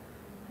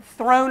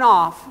thrown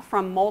off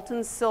from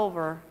molten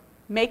silver,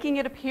 making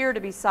it appear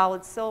to be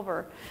solid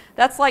silver.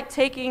 That's like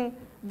taking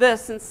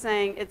this and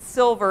saying it's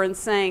silver and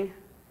saying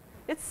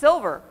it's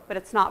silver, but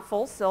it's not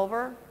full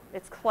silver.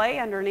 It's clay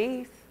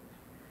underneath.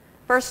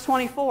 Verse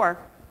 24.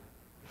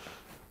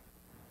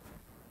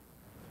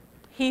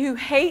 He who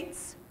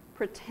hates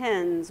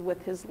pretends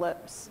with his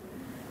lips,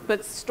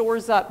 but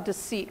stores up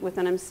deceit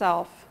within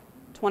himself.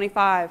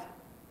 25.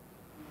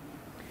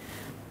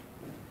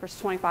 Verse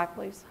 25,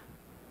 please.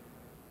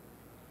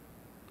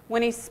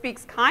 When he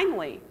speaks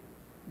kindly,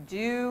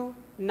 do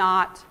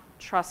not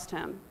trust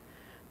him.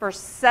 For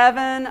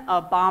 7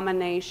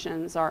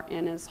 abominations are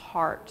in his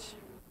heart.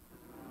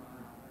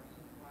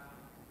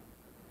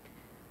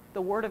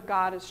 The word of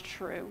God is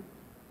true.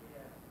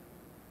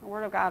 The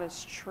word of God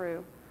is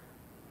true.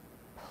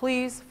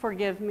 Please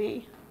forgive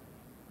me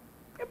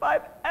if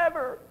I've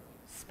ever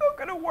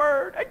spoken a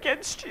word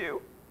against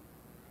you.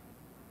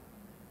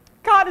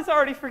 God has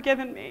already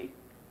forgiven me.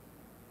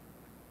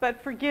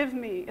 But forgive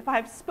me if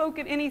I've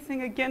spoken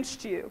anything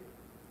against you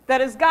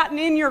that has gotten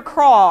in your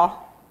craw.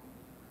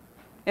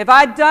 If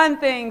I've done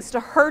things to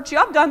hurt you,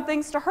 I've done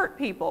things to hurt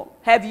people.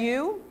 Have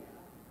you?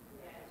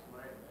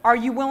 Are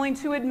you willing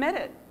to admit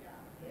it?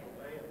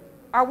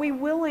 Are we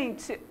willing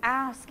to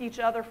ask each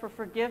other for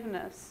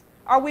forgiveness?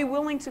 Are we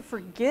willing to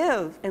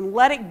forgive and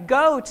let it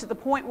go to the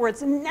point where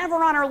it's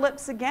never on our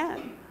lips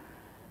again?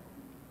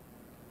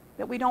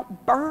 That we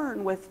don't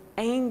burn with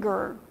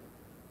anger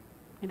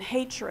and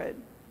hatred.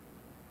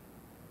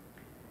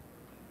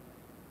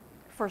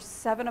 For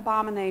 7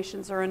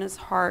 abominations are in his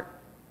heart.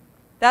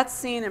 That's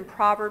seen in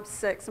Proverbs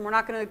 6, and we're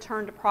not going to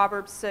turn to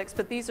Proverbs 6,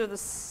 but these are the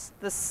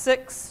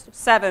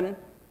 7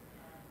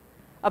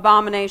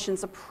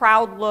 abominations: a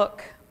proud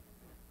look,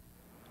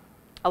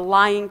 a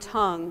lying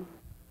tongue,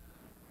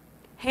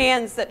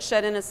 hands that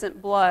shed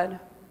innocent blood,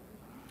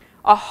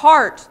 a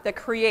heart that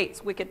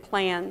creates wicked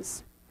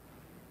plans,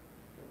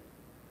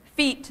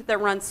 feet that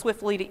run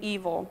swiftly to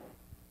evil,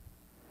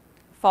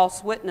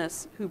 false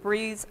witness who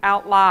breathes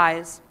out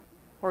lies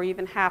or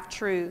even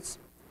half-truths,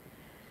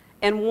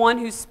 and one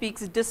who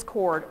speaks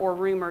discord or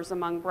rumors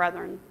among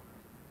brethren.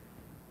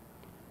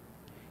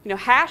 You know,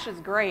 hash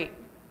is great.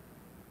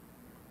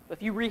 But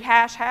if you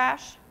rehash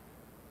hash,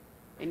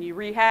 and you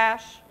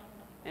rehash,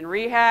 and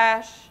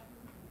rehash,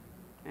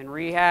 and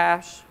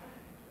rehash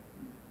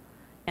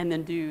and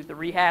then do the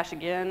rehash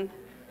again.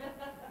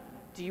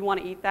 Do you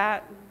want to eat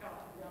that?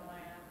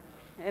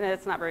 And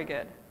it's not very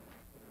good.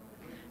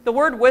 The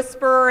word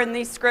whisper in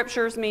these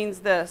scriptures means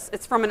this.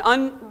 It's from an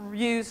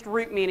unused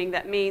root meaning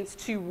that means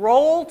to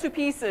roll to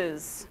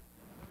pieces.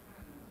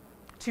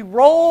 To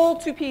roll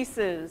to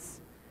pieces.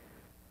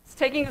 It's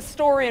taking a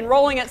story and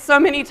rolling it so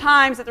many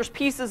times that there's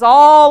pieces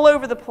all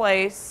over the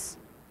place,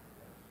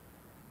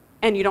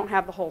 and you don't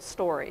have the whole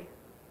story.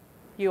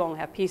 You only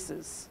have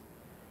pieces.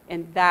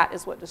 And that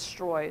is what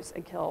destroys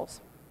and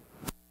kills.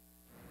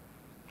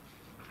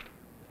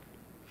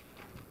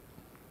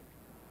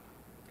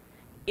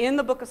 In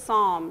the book of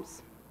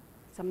Psalms,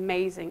 it's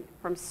amazing,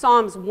 from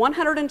Psalms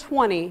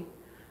 120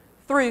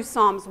 through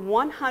Psalms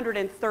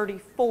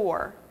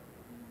 134,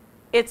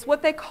 it's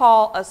what they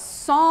call a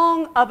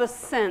song of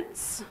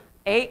ascents,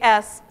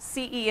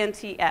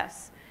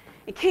 A-S-C-E-N-T-S.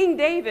 And King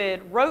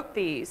David wrote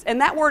these,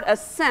 and that word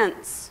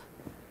ascents,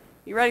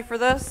 you ready for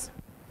this?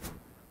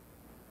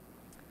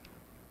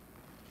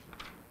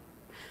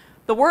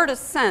 The word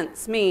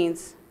ascents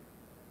means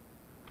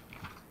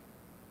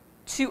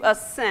to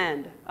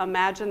ascend.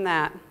 Imagine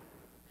that.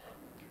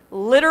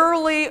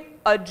 Literally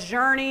a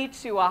journey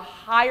to a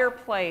higher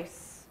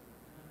place.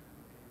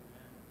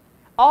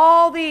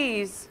 All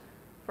these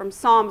from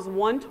Psalms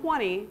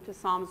 120 to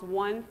Psalms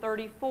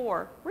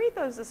 134. Read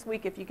those this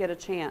week if you get a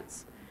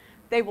chance.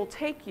 They will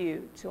take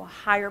you to a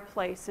higher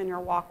place in your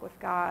walk with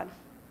God.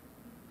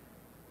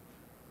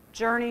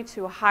 Journey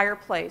to a higher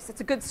place.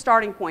 It's a good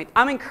starting point.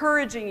 I'm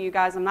encouraging you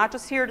guys. I'm not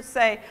just here to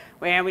say,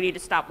 well, we need to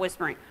stop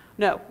whispering.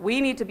 No,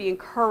 we need to be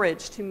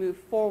encouraged to move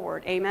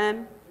forward.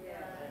 Amen?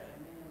 Yes.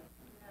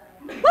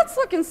 Let's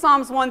look in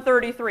Psalms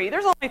 133.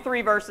 There's only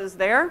 3 verses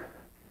there.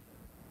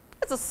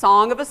 It's a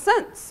song of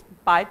ascents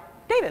by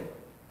David.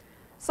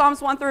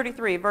 Psalms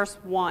 133, verse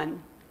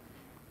 1.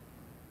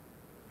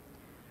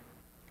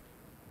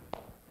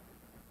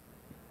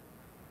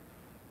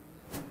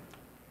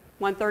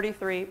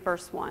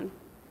 Verse 1.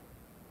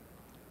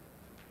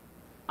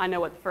 I know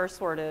what the first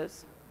word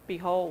is.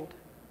 Behold.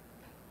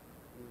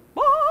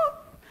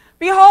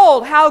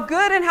 Behold, how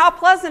good and how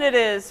pleasant it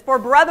is for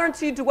brethren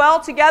to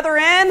dwell together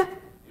in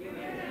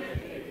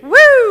unity.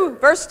 Woo!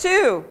 Verse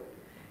 2.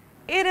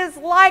 It is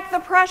like the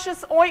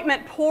precious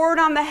ointment poured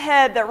on the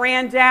head that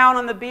ran down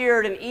on the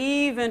beard and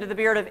even to the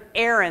beard of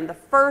Aaron, the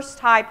first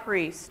high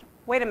priest.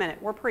 Wait a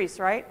minute, we're priests,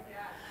 right?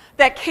 Yeah.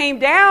 That came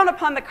down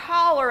upon the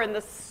collar and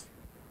the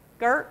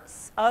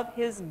skirts of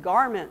his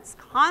garments,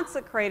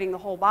 consecrating the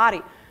whole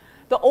body.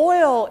 The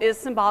oil is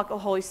symbolic of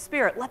the Holy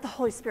Spirit. Let the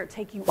Holy Spirit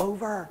take you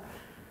over.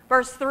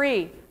 Verse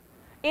 3,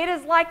 it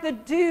is like the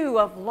dew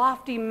of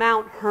lofty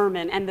Mount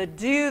Hermon and the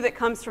dew that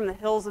comes from the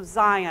hills of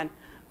Zion.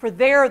 For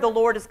there the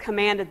Lord has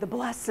commanded the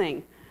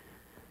blessing,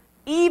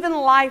 even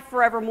life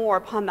forevermore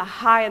upon the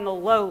high and the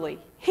lowly.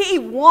 He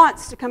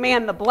wants to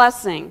command the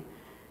blessing.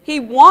 He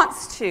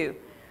wants to.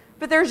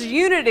 But there's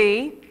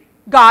unity.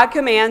 God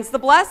commands the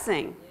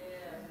blessing.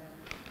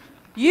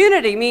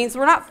 Unity means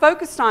we're not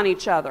focused on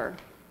each other.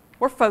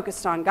 We're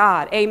focused on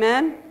God.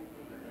 Amen?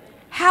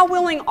 How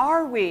willing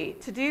are we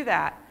to do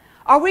that?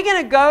 Are we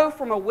going to go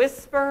from a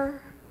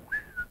whisper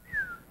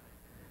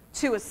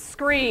to a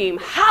scream?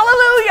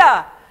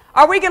 Hallelujah!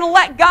 Are we going to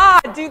let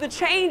God do the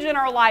change in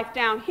our life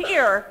down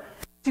here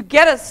to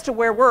get us to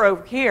where we're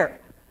over here?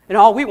 And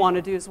all we want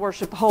to do is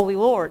worship the Holy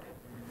Lord,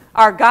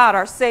 our God,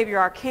 our Savior,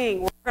 our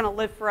King. We're going to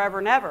live forever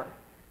and ever.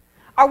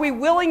 Are we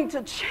willing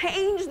to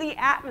change the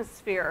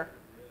atmosphere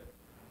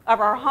of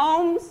our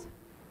homes,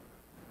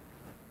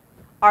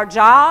 our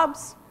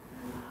jobs,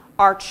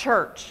 our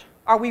church?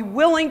 Are we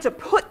willing to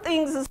put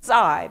things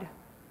aside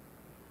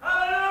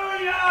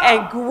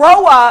and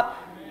grow up,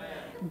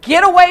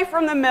 get away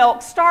from the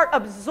milk, start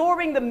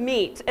absorbing the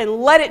meat,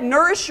 and let it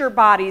nourish your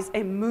bodies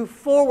and move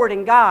forward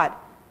in God?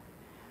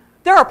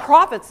 There are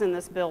prophets in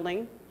this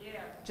building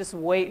just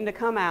waiting to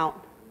come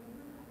out,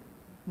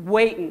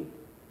 waiting,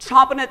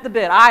 chomping at the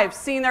bit. I have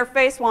seen their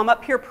face while I'm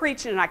up here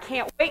preaching, and I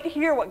can't wait to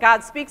hear what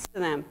God speaks to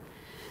them.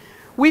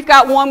 We've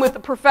got one with the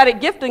prophetic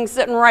gifting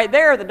sitting right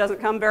there that doesn't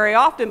come very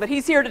often, but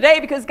he's here today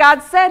because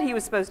God said he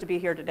was supposed to be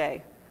here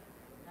today.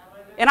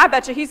 And I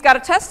bet you he's got a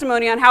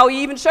testimony on how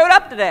he even showed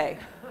up today.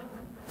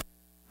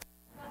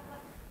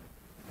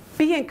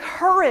 Be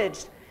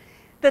encouraged.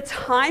 The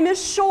time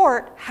is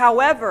short,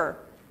 however,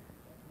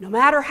 no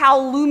matter how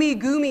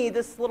loomy-goomy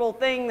this little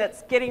thing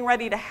that's getting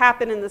ready to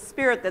happen in the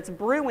spirit that's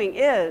brewing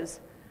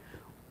is,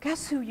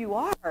 guess who you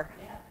are?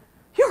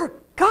 You're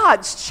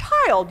God's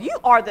child. You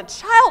are the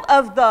child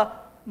of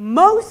the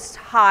Most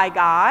High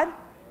God,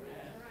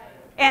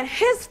 and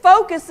his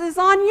focus is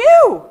on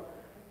you.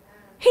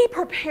 He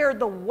prepared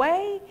the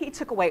way. He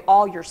took away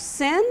all your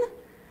sin,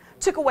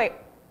 took away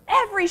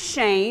every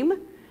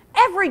shame,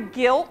 every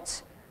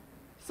guilt.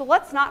 So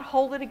let's not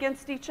hold it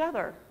against each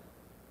other.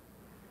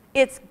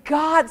 It's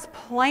God's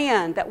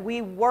plan that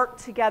we work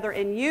together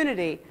in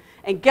unity.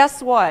 And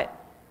guess what?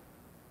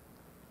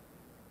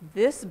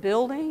 This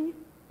building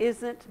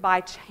isn't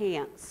by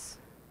chance.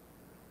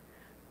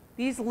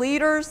 These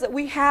leaders that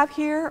we have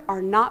here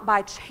are not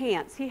by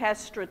chance. He has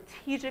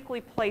strategically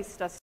placed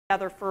us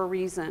together for a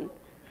reason.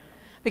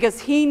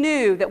 Because he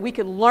knew that we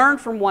could learn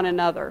from one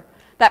another.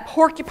 That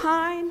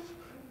porcupine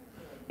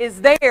is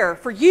there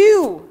for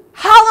you.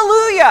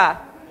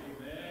 Hallelujah!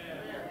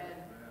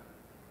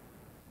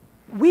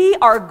 We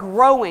are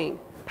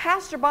growing.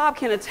 Pastor Bob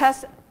can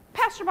attest.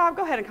 Pastor Bob,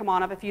 go ahead and come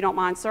on up if you don't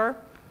mind, sir.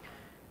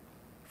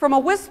 From a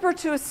whisper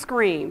to a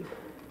scream.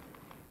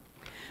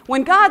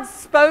 When God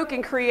spoke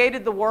and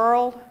created the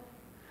world,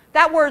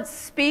 that word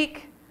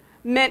speak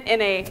meant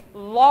in a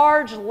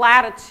large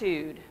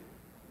latitude.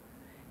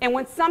 And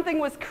when something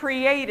was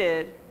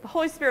created, the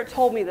Holy Spirit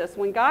told me this,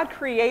 when God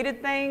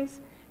created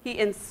things, he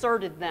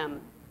inserted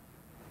them.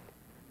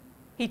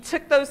 He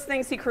took those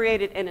things he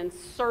created and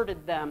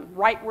inserted them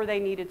right where they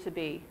needed to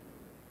be.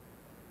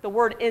 The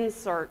word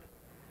insert.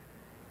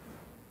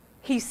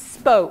 He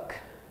spoke,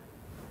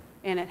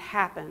 and it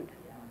happened.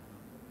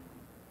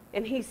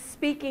 And he's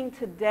speaking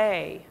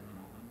today.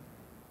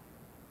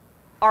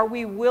 Are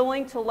we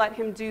willing to let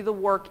him do the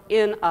work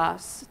in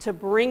us to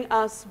bring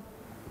us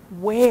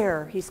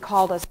where he's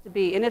called us to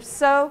be? And if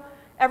so,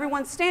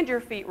 everyone stand to your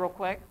feet real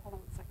quick. Hold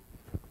on a second.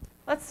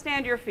 Let's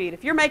stand to your feet.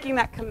 If you're making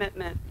that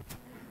commitment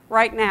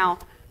right now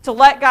to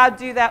let God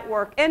do that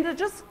work and to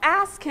just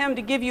ask him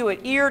to give you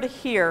an ear to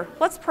hear,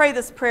 let's pray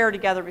this prayer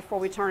together before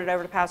we turn it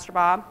over to Pastor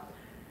Bob.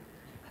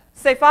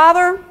 Say,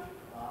 Father,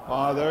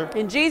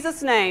 in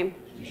Jesus' name,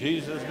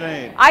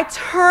 I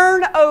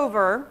turn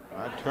over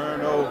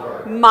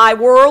my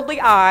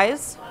worldly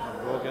eyes,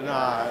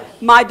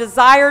 my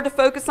desire to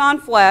focus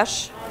on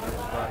flesh,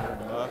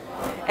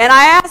 and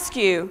I ask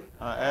you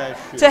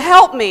to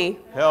help me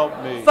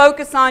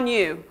focus on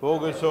you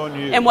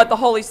and what the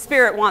Holy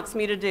Spirit wants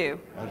me to do.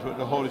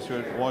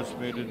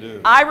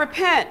 I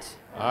repent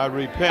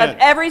of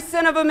every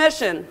sin of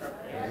omission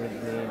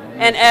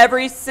and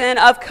every sin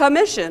of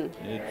commission.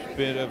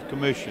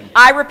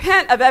 I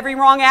repent of every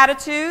wrong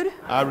attitude.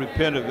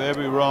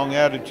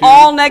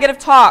 All negative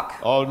talk.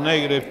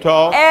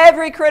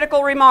 Every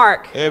critical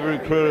remark.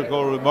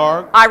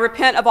 I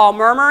repent of all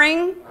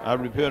murmuring.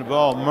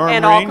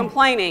 And all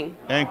complaining.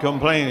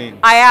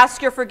 I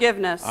ask your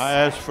forgiveness.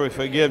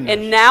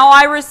 And now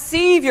I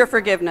receive your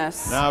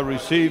forgiveness.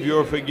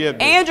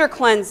 And your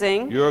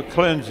cleansing.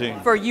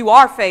 For you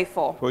are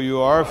faithful.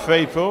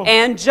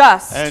 And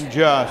just.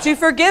 To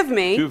forgive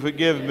me.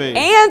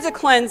 And to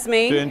cleanse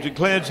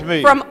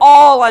me. From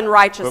all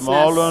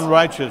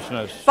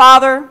unrighteousness.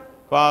 Father,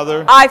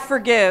 I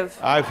forgive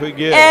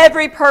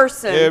every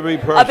person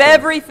of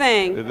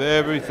everything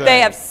they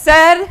have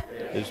said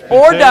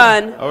or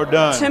done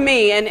to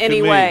me in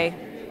any way.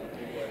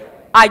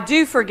 I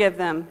do forgive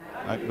them,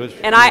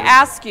 and I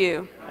ask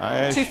you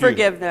to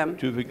forgive them.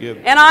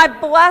 And I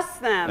bless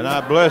them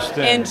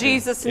in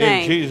Jesus'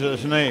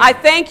 name. I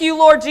thank you,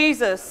 Lord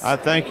Jesus,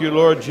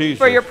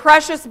 for your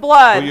precious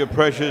blood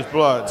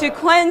to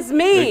cleanse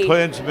me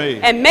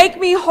and make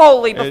me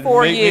holy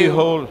before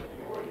you.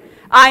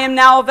 I am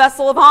now a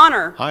vessel of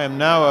honor.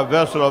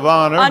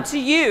 Unto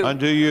you.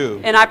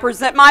 And I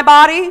present my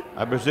body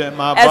as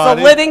a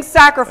living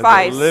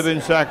sacrifice.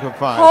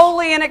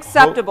 Holy and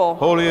acceptable.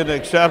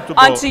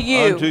 Unto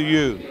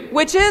you.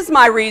 Which is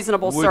my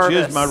reasonable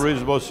service.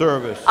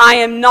 I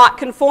am not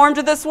conformed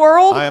to this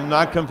world.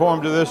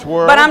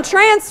 But I'm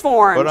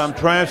transformed.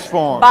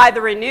 By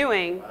the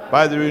renewing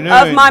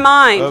of my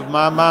mind.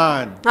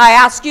 I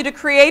ask you to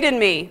create in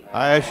me.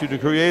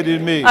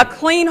 A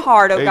clean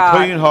heart, O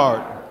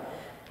God.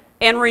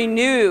 And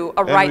renew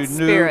a right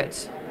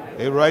spirit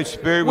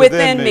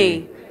within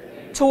me.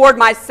 Toward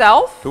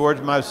myself.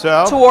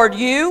 Toward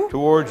you.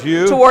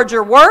 Toward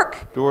your work.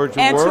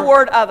 And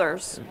toward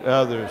others.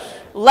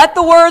 Let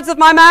the words of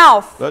my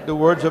mouth. And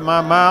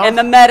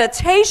the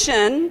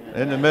meditation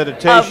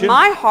of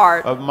my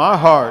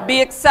heart be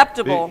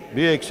acceptable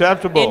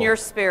in your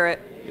spirit.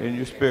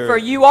 For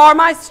you are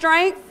my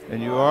strength.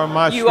 And you are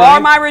my strength. You are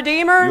my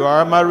Redeemer. You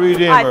are my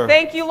Redeemer. I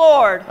thank you,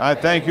 Lord. I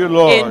thank you,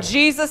 Lord. In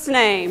Jesus'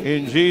 name.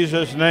 In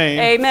Jesus' name.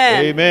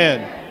 Amen. Amen.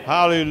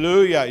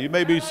 Hallelujah. You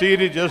may be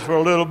seated just for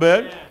a little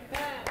bit.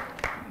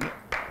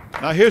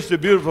 Now here's the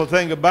beautiful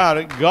thing about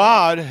it.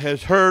 God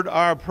has heard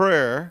our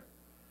prayer,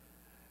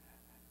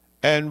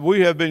 and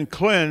we have been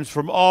cleansed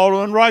from all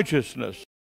unrighteousness.